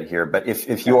Photographer's Edit here. But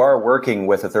if you are working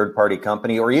with a third party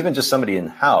company or even just somebody in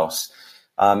house,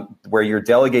 where you're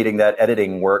delegating that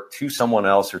editing work to someone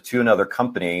else or to another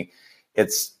company,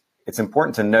 it's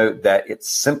important to note that it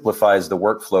simplifies the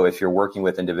workflow if you're working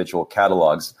with individual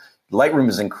catalogs. Lightroom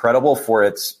is incredible for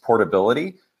its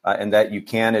portability, and that you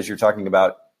can, as you're talking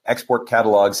about, export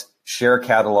catalogs, share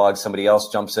catalogs. Somebody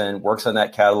else jumps in, works on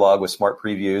that catalog with smart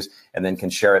previews, and then can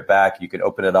share it back. You can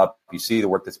open it up. You see the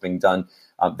work that's being done.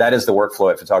 That is the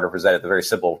workflow at Photographer's Edit, the very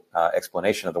simple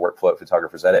explanation of the workflow at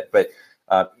Photographer's Edit. But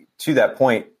to that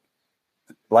point,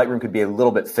 Lightroom could be a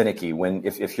little bit finicky when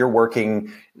if you're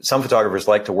working, some photographers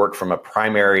like to work from a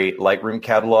primary Lightroom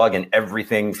catalog and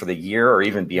everything for the year or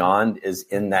even beyond is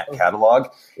in that catalog.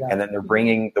 Yeah. And then they're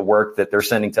bringing the work that they're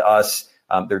sending to us.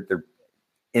 They're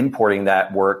importing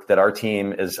that work that our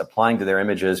team is applying to their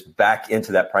images back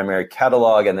into that primary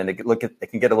catalog. And then it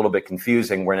can get a little bit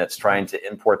confusing when it's trying to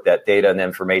import that data and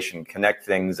information, connect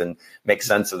things and make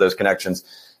sense of those connections.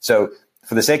 So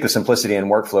for the sake of simplicity and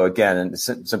workflow, again, and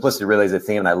simplicity really is a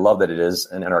theme, and I love that it is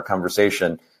in our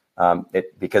conversation,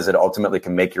 because it ultimately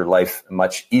can make your life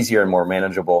much easier and more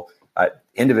manageable.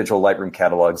 Individual Lightroom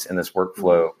catalogs in this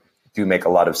workflow do make a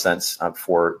lot of sense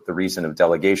for the reason of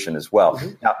delegation as well.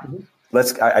 Now,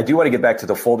 I do want to get back to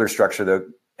the folder structure, though,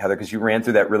 Heather, because you ran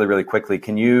through that really, really quickly.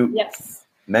 Can you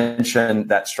mention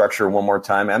that structure one more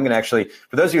time? I'm going to actually,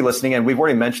 for those of you listening, and we've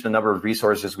already mentioned a number of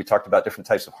resources. We talked about different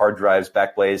types of hard drives,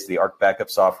 Backblaze, the Arc backup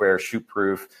software,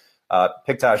 Shootproof,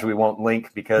 Pictage we won't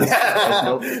link because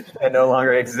it no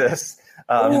longer exists.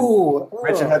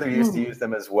 Rich and Heather used to use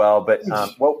them as well, but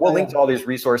we'll link to all these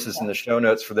resources in the show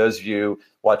notes for those of you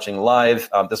watching live.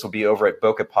 This will be over at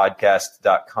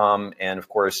bokehpodcast.com. And of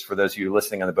course, for those of you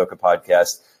listening on the Bokeh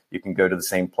Podcast, you can go to the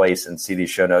same place and see these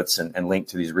show notes and link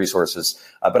to these resources.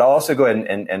 But I'll also go ahead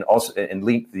and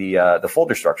link the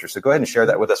folder structure. So go ahead and share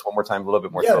that with us one more time, a little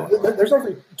bit more. Yeah, there's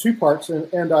actually two parts, and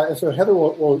so Heather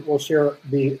will share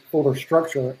the folder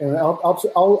structure, and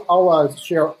I'll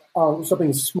share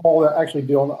something small that I actually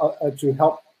do to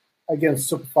help, again,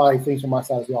 simplify things on my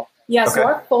side as well. Yeah, so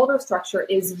our folder structure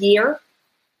is year,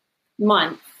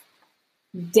 month,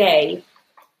 day,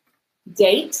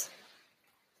 date,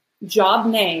 job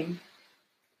name,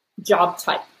 job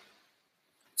type.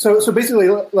 So basically,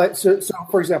 like so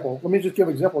for example, let me just give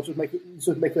an example. Just make it.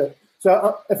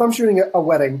 So if I'm shooting a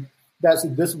wedding, that's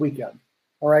this weekend.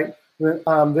 All right. Then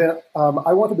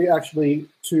I want to be I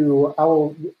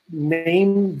will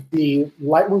name the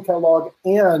Lightroom catalog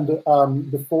and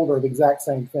the folder the exact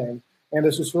same thing. And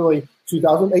it's just really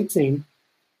 2018,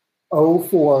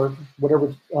 04,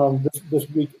 whatever, this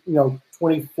week,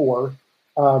 24.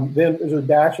 Then there's a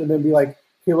dash and then be like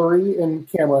Hillary and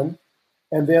Cameron.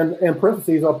 And then in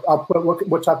parentheses, I'll put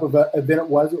what type of event it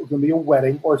was. It was going to be a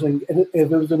wedding, or if it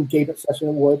was an engagement session,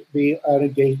 it would be an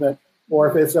engagement. Or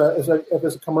if it's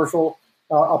a commercial,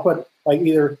 I'll put like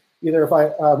either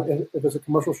if it's a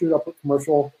commercial shoot, I'll put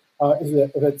commercial.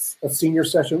 If it's a senior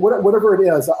session, whatever it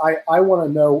is, I want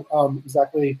to know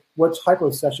exactly what type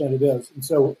of session it is, and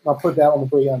so I'll put that on the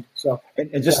very end. So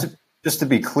and just just to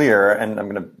be clear, and I'm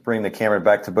going to bring the camera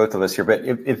back to both of us here, but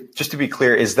if just to be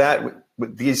clear, is that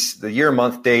the year,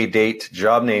 month, day, date,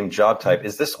 job name, job type,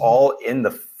 is this all in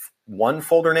the one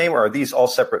folder name, or are these all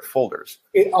separate folders?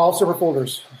 All separate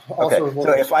folders.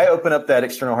 So if I open up that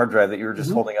external hard drive that you were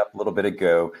just holding up a little bit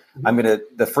ago,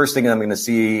 the first thing I'm going to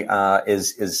see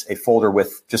is a folder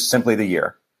with just simply the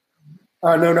year.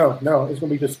 No. It's going to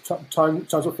be just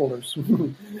tons of folders.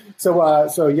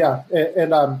 So yeah,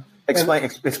 and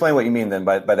explain what you mean then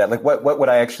by that. Like what would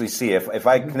I actually see if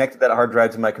I connected that hard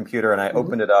drive to my computer and I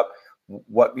opened it up?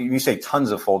 What you say,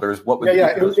 tons of folders? What would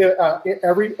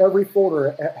every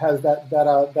folder has that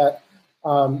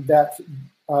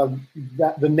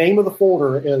the name of the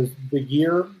folder is the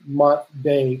year, month,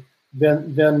 day,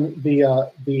 then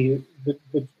the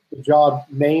job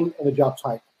name and the job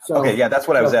type. So, okay, yeah, that's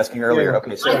what I was asking earlier.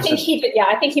 Okay, so I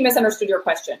think he misunderstood your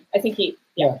question. I think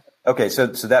Okay, so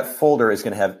that folder is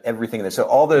going to have everything in there. So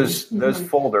all those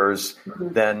folders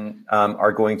then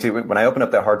are going to, when I open up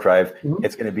that hard drive,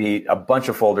 it's going to be a bunch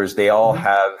of folders. They all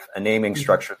have a naming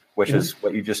structure, which is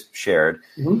what you just shared.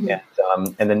 And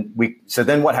then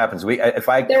what happens? If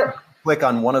I click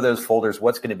on one of those folders,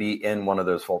 what's going to be in one of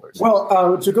those folders?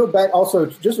 Well, to go back, also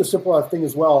just a simple thing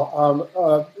as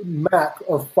well. Mac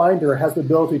or Finder has the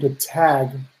ability to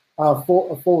tag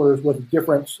folders with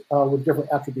different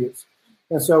attributes.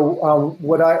 And so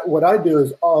what I do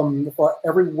is for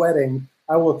every wedding,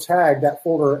 I will tag that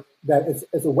folder that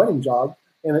is a wedding job,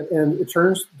 and it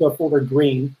turns the folder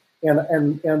green.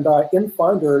 And in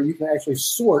Finder, you can actually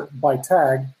sort by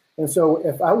tag. And so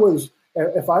if I was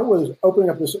opening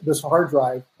up this hard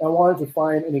drive and I wanted to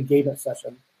find an engagement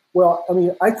session, well, I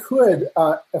mean, I could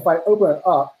if I open it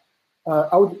up.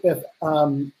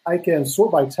 I can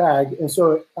sort by tag, and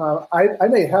so I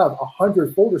may have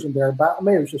 100 folders in there, but I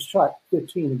may have just shot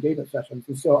 15 engagement sessions,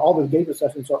 and so all the engagement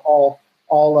sessions are all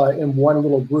in one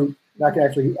little group. And I can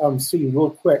actually see real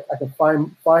quick. I can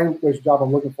find which job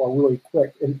I'm looking for really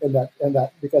quick in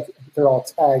that because they're all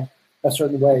tagged a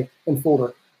certain way in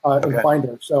folder. In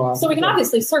Finder. So we can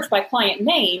obviously search by client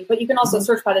name, but you can also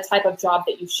search by the type of job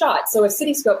that you shot. So if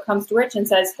Cityscope comes to Rich and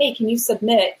says, "Hey, can you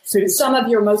submit some of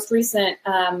your most recent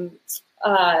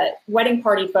wedding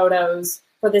party photos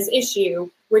for this issue?"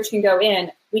 Rich can go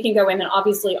in. We can go in, and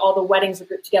obviously all the weddings are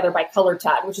grouped together by color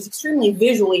tag, which is extremely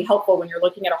visually helpful when you're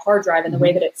looking at a hard drive and the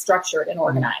way that it's structured and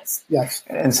organized. Yes.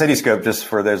 And Cityscope, just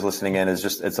for those listening in,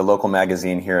 it's a local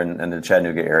magazine here in the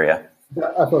Chattanooga area.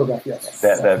 A photograph, yes.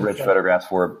 That Rich photographs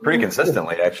for pretty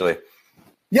consistently, actually.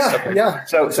 Yeah, okay. Yeah.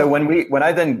 So when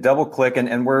I then double click,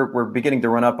 and we're beginning to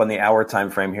run up on the hour time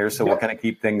frame here, so we'll kind of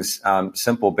keep things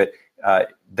simple. But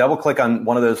double click on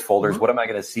one of those folders. What am I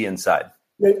going to see inside?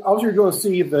 Obviously, you're going to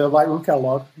see the Lightroom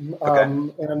catalog,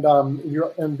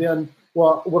 and then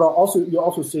what you'll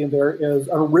also see in there is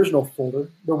an originals folder.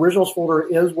 The originals folder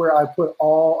is where I put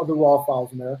all of the raw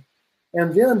files in there,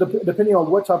 and then depending on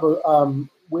what type of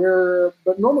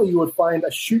but normally you would find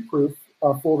a shoot-proof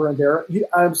folder in there.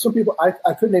 Some people, I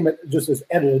could name it just as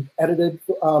edited.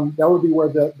 That would be where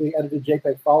the edited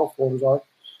JPEG file folders are.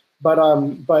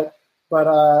 And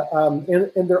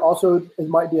there also it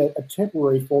might be a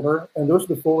temporary folder, and those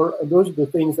are the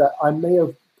things that I may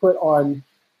have put on.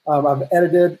 I've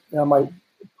edited, and I might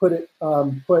put it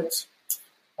in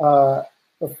the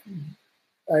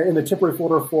temporary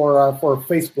folder for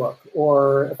Facebook,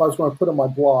 or if I was going to put it on my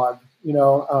blog.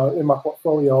 In my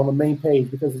portfolio on the main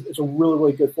page, because it's a really,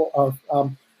 really good.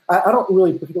 I don't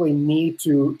really particularly need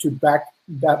to back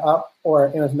that up,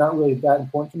 and it's not really that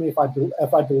important to me. If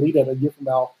I delete it a year from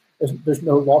now, there's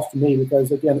no loss to me,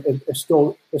 because again, it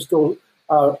still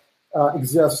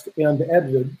exists in the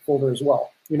edited folder as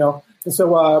well. And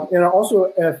so and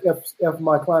also if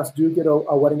my clients do get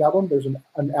a wedding album, there's an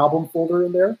album folder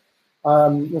in there,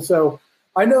 and so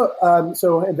I know. And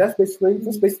that's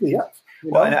basically it.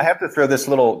 Well, and I have to throw this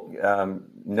little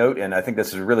note in. I think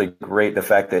this is really great, the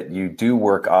fact that you do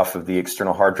work off of the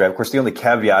external hard drive. Of course, the only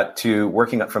caveat to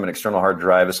working from an external hard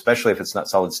drive, especially if it's not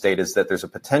solid state, is that there's a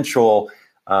potential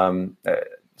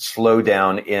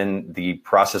slowdown in the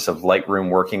process of Lightroom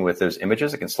working with those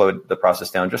images. It can slow the process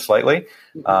down just slightly,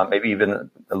 maybe even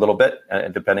a little bit,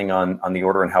 depending on the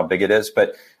order and how big it is.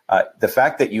 But the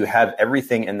fact that you have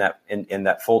everything in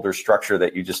that folder structure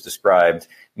that you just described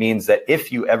means that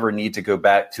if you ever need to go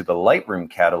back to the Lightroom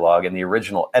catalog and the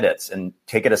original edits and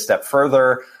take it a step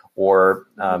further, or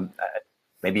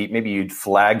maybe you'd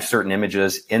flag certain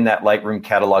images in that Lightroom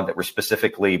catalog that were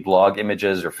specifically blog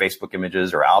images or Facebook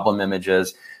images or album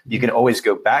images, you can always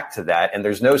go back to that. And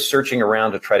there's no searching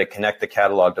around to try to connect the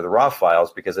catalog to the raw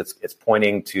files, because it's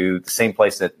pointing to the same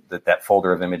place that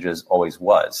folder of images always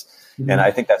was. And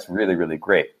I think that's really, really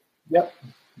great. Yep.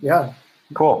 Yeah.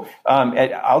 Cool.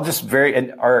 And I'll just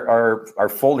and our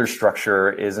folder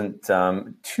structure isn't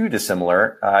too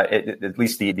dissimilar, at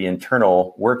least the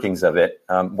internal workings of it.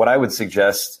 What I would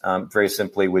suggest very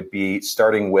simply would be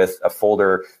starting with a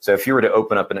folder. So if you were to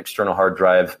open up an external hard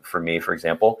drive for me, for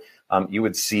example, you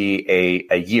would see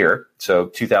a year, so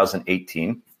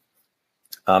 2018.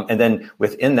 And then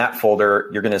within that folder,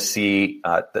 you're going to see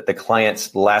the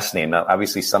client's last name. Now,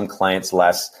 obviously, some clients'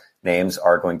 last names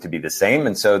are going to be the same.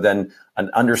 And so then an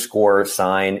underscore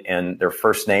sign and their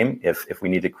first name, if we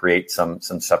need to create some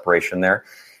separation there.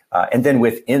 And then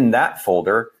within that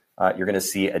folder, you're going to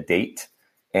see a date.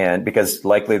 And because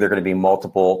likely there are going to be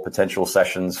multiple potential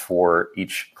sessions for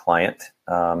each client.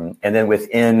 And then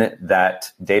within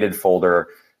that dated folder,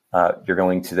 you're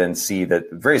going to then see that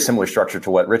very similar structure to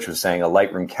what Rich was saying, a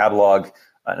Lightroom catalog,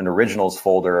 an originals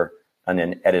folder, and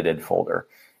an edited folder.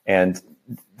 And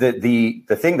the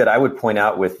thing that I would point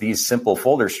out with these simple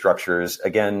folder structures,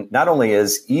 again, not only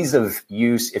is ease of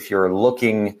use if you're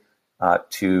looking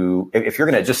if you're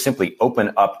going to just simply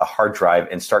open up a hard drive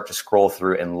and start to scroll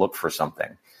through and look for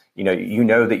something, you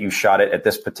know that you shot it at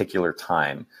this particular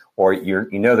time, or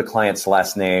you know the client's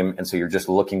last name, and so you're just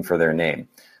looking for their name.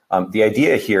 The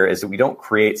idea here is that we don't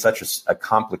create such a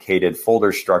complicated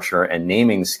folder structure and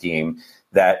naming scheme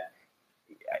that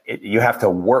you have to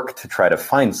work to try to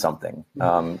find something.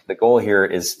 The goal here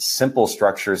is simple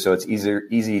structure, so it's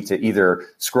easy to either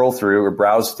scroll through or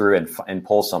browse through and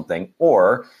pull something,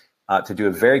 or to do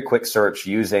a very quick search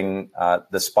using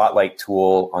the Spotlight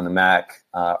tool on the Mac,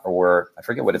 or I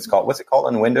forget what it's called. What's it called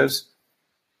on Windows?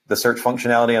 The search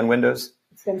functionality on Windows?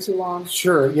 It's been too long.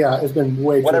 Sure, yeah, it's been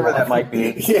way too long. Whatever that might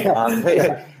be.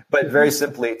 Yeah. But very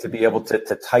simply to be able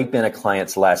to type in a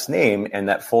client's last name and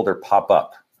that folder pop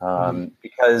up.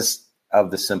 Because of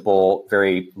the simple,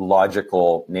 very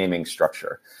logical naming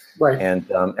structure. Right. And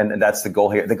that's the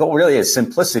goal here. The goal really is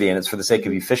simplicity, and it's for the sake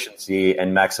of efficiency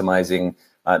and maximizing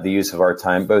the use of our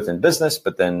time, both in business,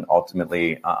 but then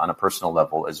ultimately on a personal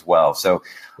level as well. So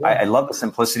I love the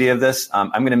simplicity of this. I'm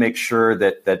going to make sure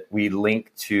that we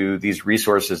link to these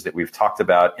resources that we've talked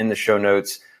about in the show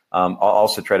notes. I'll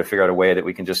also try to figure out a way that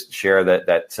we can just share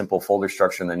that simple folder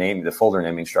structure and the folder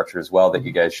naming structure as well that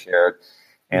you guys shared.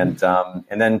 And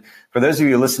then for those of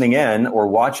you listening in or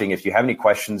watching, if you have any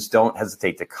questions, don't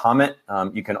hesitate to comment.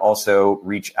 You can also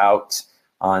reach out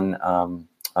on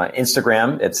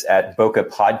Instagram. It's at Bokeh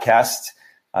Podcast,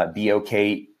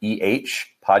 BOKEH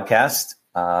Podcast,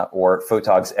 or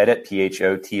Photogs Edit,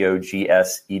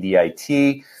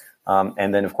 PHOTOGSEDIT.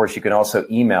 And then, of course, you can also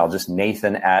email just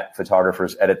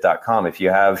Nathan@photographersedit.com if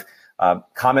you have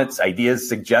comments, ideas,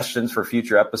 suggestions for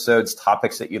future episodes,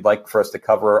 topics that you'd like for us to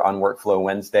cover on Workflow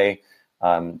Wednesday.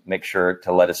 Make sure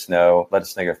to let us know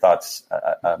your thoughts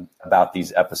about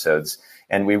these episodes.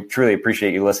 And we truly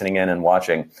appreciate you listening in and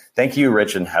watching. Thank you,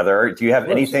 Rich and Heather. Do you have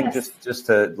anything just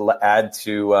to add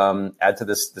to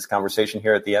this conversation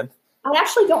here at the end? I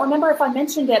actually don't remember if I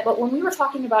mentioned it, but when we were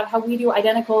talking about how we do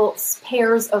identical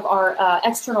pairs of our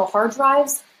external hard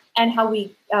drives, and how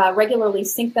we regularly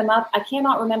sync them up, I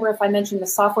cannot remember if I mentioned the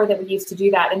software that we use to do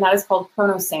that, and that is called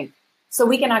ChronoSync. So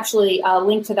we can actually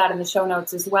link to that in the show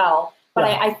notes as well. But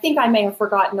I think I may have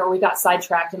forgotten, or we got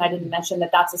sidetracked, and I didn't mention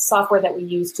that that's a software that we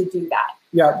use to do that.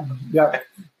 Yeah.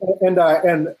 And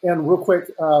real quick,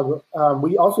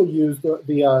 we also use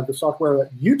the software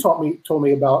that you told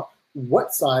me about.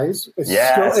 What size?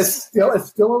 It's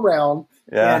still around.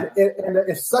 Yeah. And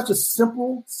it's such a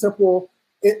simple.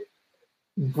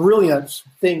 Brilliant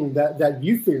thing that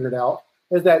you figured out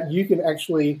is that you can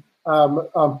actually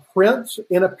print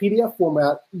in a PDF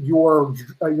format your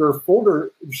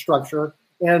folder structure,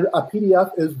 and a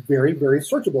PDF is very, very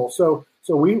searchable. So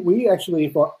we actually,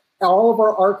 for all of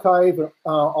our archive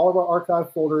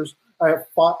folders,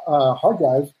 hard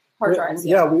drives.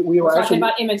 Yeah, we were talking actually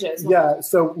about images. Yeah,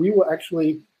 so we will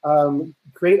actually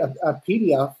create a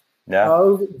PDF.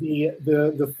 Of the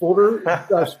folder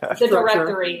the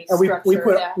directory and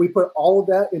structure, we put all of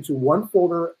that into one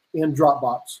folder in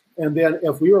Dropbox, and then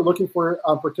if we are looking for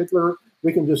a particular,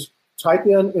 we can just type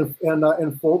in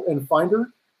Finder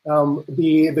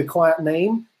the client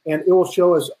name, and it will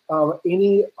show us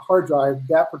any hard drive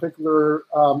that particular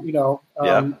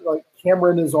like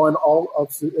Cameron is on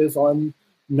on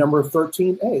number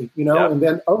 13A, and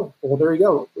then there you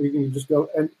go. You can just go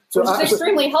and so which is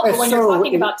extremely helpful when you're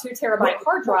talking about 2 terabyte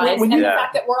hard drives, and the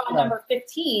fact that we're on number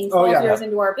 15, 12 years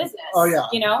into our business.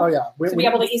 To be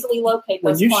able to easily locate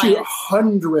those clients. When you shoot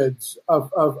hundreds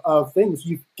of things,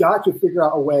 you've got to figure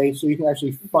out a way so you can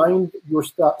actually find your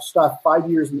stuff 5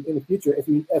 years in the future if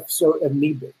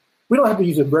need be. We don't have to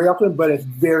use it very often, but it's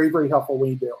very, very helpful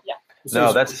when you do. Yeah.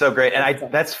 No, that's so great.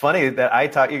 And that's funny that I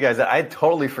taught you guys that. I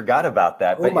totally forgot about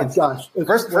that. Oh my gosh.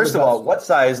 First of all,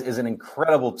 WhatSize is an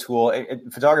incredible tool.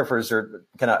 Photographers are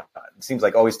kind of, it seems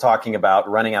like, always talking about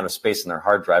running out of space in their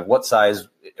hard drive. WhatSize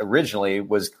originally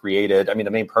was created. I mean,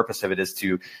 the main purpose of it is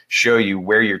to show you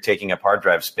where you're taking up hard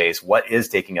drive space, what is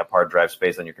taking up hard drive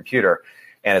space on your computer.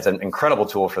 And it's an incredible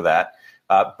tool for that.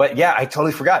 But yeah, I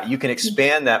totally forgot. You can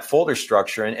expand that folder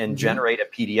structure and generate a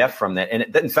PDF from that.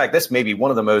 And in fact, this may be one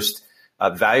of the most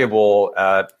valuable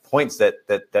points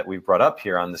that we've brought up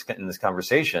here in this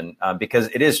conversation, because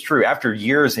it is true. After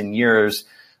years and years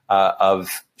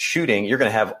of shooting, you're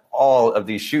going to have all of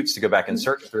these shoots to go back and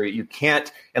search through. You can't,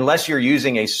 unless you're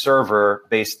using a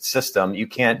server-based system, you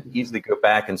can't easily go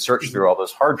back and search through all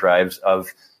those hard drives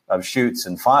of shoots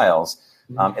and files.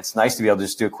 It's nice to be able to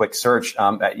just do a quick search.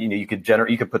 You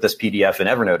could put this PDF in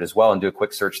Evernote as well and do a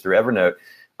quick search through Evernote.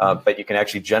 But you can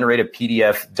actually generate a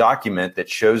PDF document that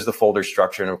shows the folder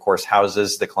structure and, of course,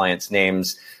 houses the client's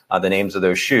names, the names of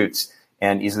those shoots,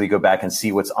 and easily go back and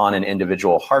see what's on an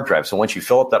individual hard drive. So once you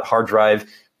fill up that hard drive,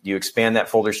 you expand that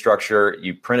folder structure,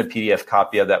 you print a PDF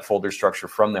copy of that folder structure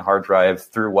from the hard drive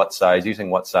through WhatSize, using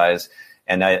WhatSize,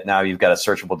 and now you've got a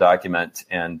searchable document,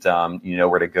 and you know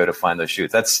where to go to find those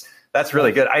shoots. That's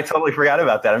really good. I totally forgot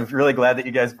about that. I'm really glad that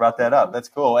you guys brought that up. That's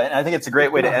cool. And I think it's a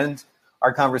great way to end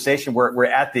our conversation. We're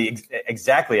at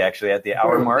exactly at the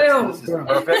hour mark. So this is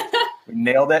perfect. We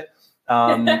nailed it.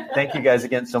 Thank you guys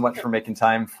again so much for making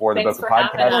time for the Bokeh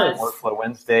Podcast, Workflow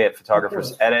Wednesday at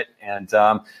Photographers Edit. And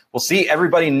we'll see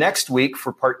everybody next week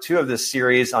for part 2 of this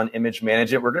series on image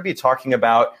management. We're going to be talking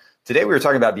about, today we were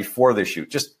talking about before the shoot,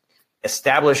 just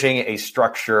establishing a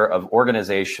structure of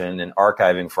organization and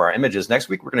archiving for our images. Next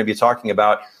week, we're going to be talking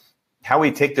about how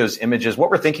we take those images, what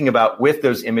we're thinking about with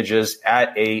those images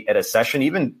at a session,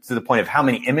 even to the point of how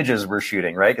many images we're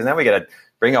shooting, right? Because now we got to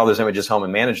bring all those images home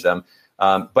and manage them.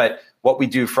 But what we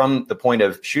do from the point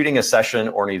of shooting a session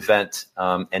or an event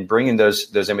and bringing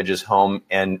those images home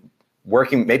and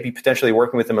potentially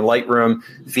working with them in Lightroom,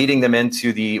 feeding them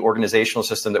into the organizational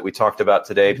system that we talked about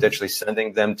today, potentially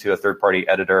sending them to a third-party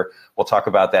editor. We'll talk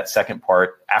about that second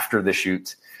part after the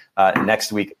shoot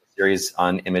next week, series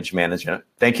on image management.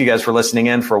 Thank you guys for listening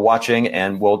in, for watching,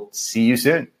 and we'll see you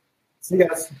soon. See you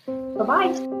guys.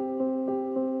 Bye-bye.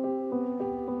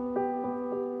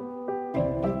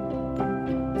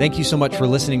 Thank you so much for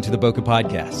listening to the Bokeh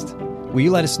Podcast. Will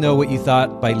you let us know what you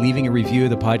thought by leaving a review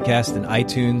of the podcast in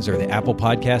iTunes or the Apple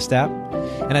Podcast app?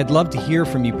 And I'd love to hear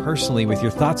from you personally with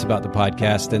your thoughts about the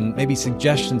podcast and maybe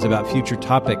suggestions about future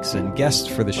topics and guests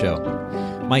for the show.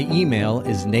 My email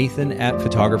is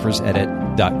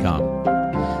nathan@photographersedit.com.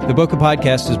 The Bokeh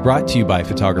Podcast is brought to you by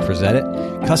Photographers Edit,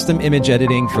 custom image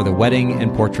editing for the wedding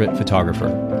and portrait photographer.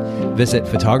 Visit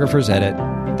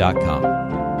photographersedit.com.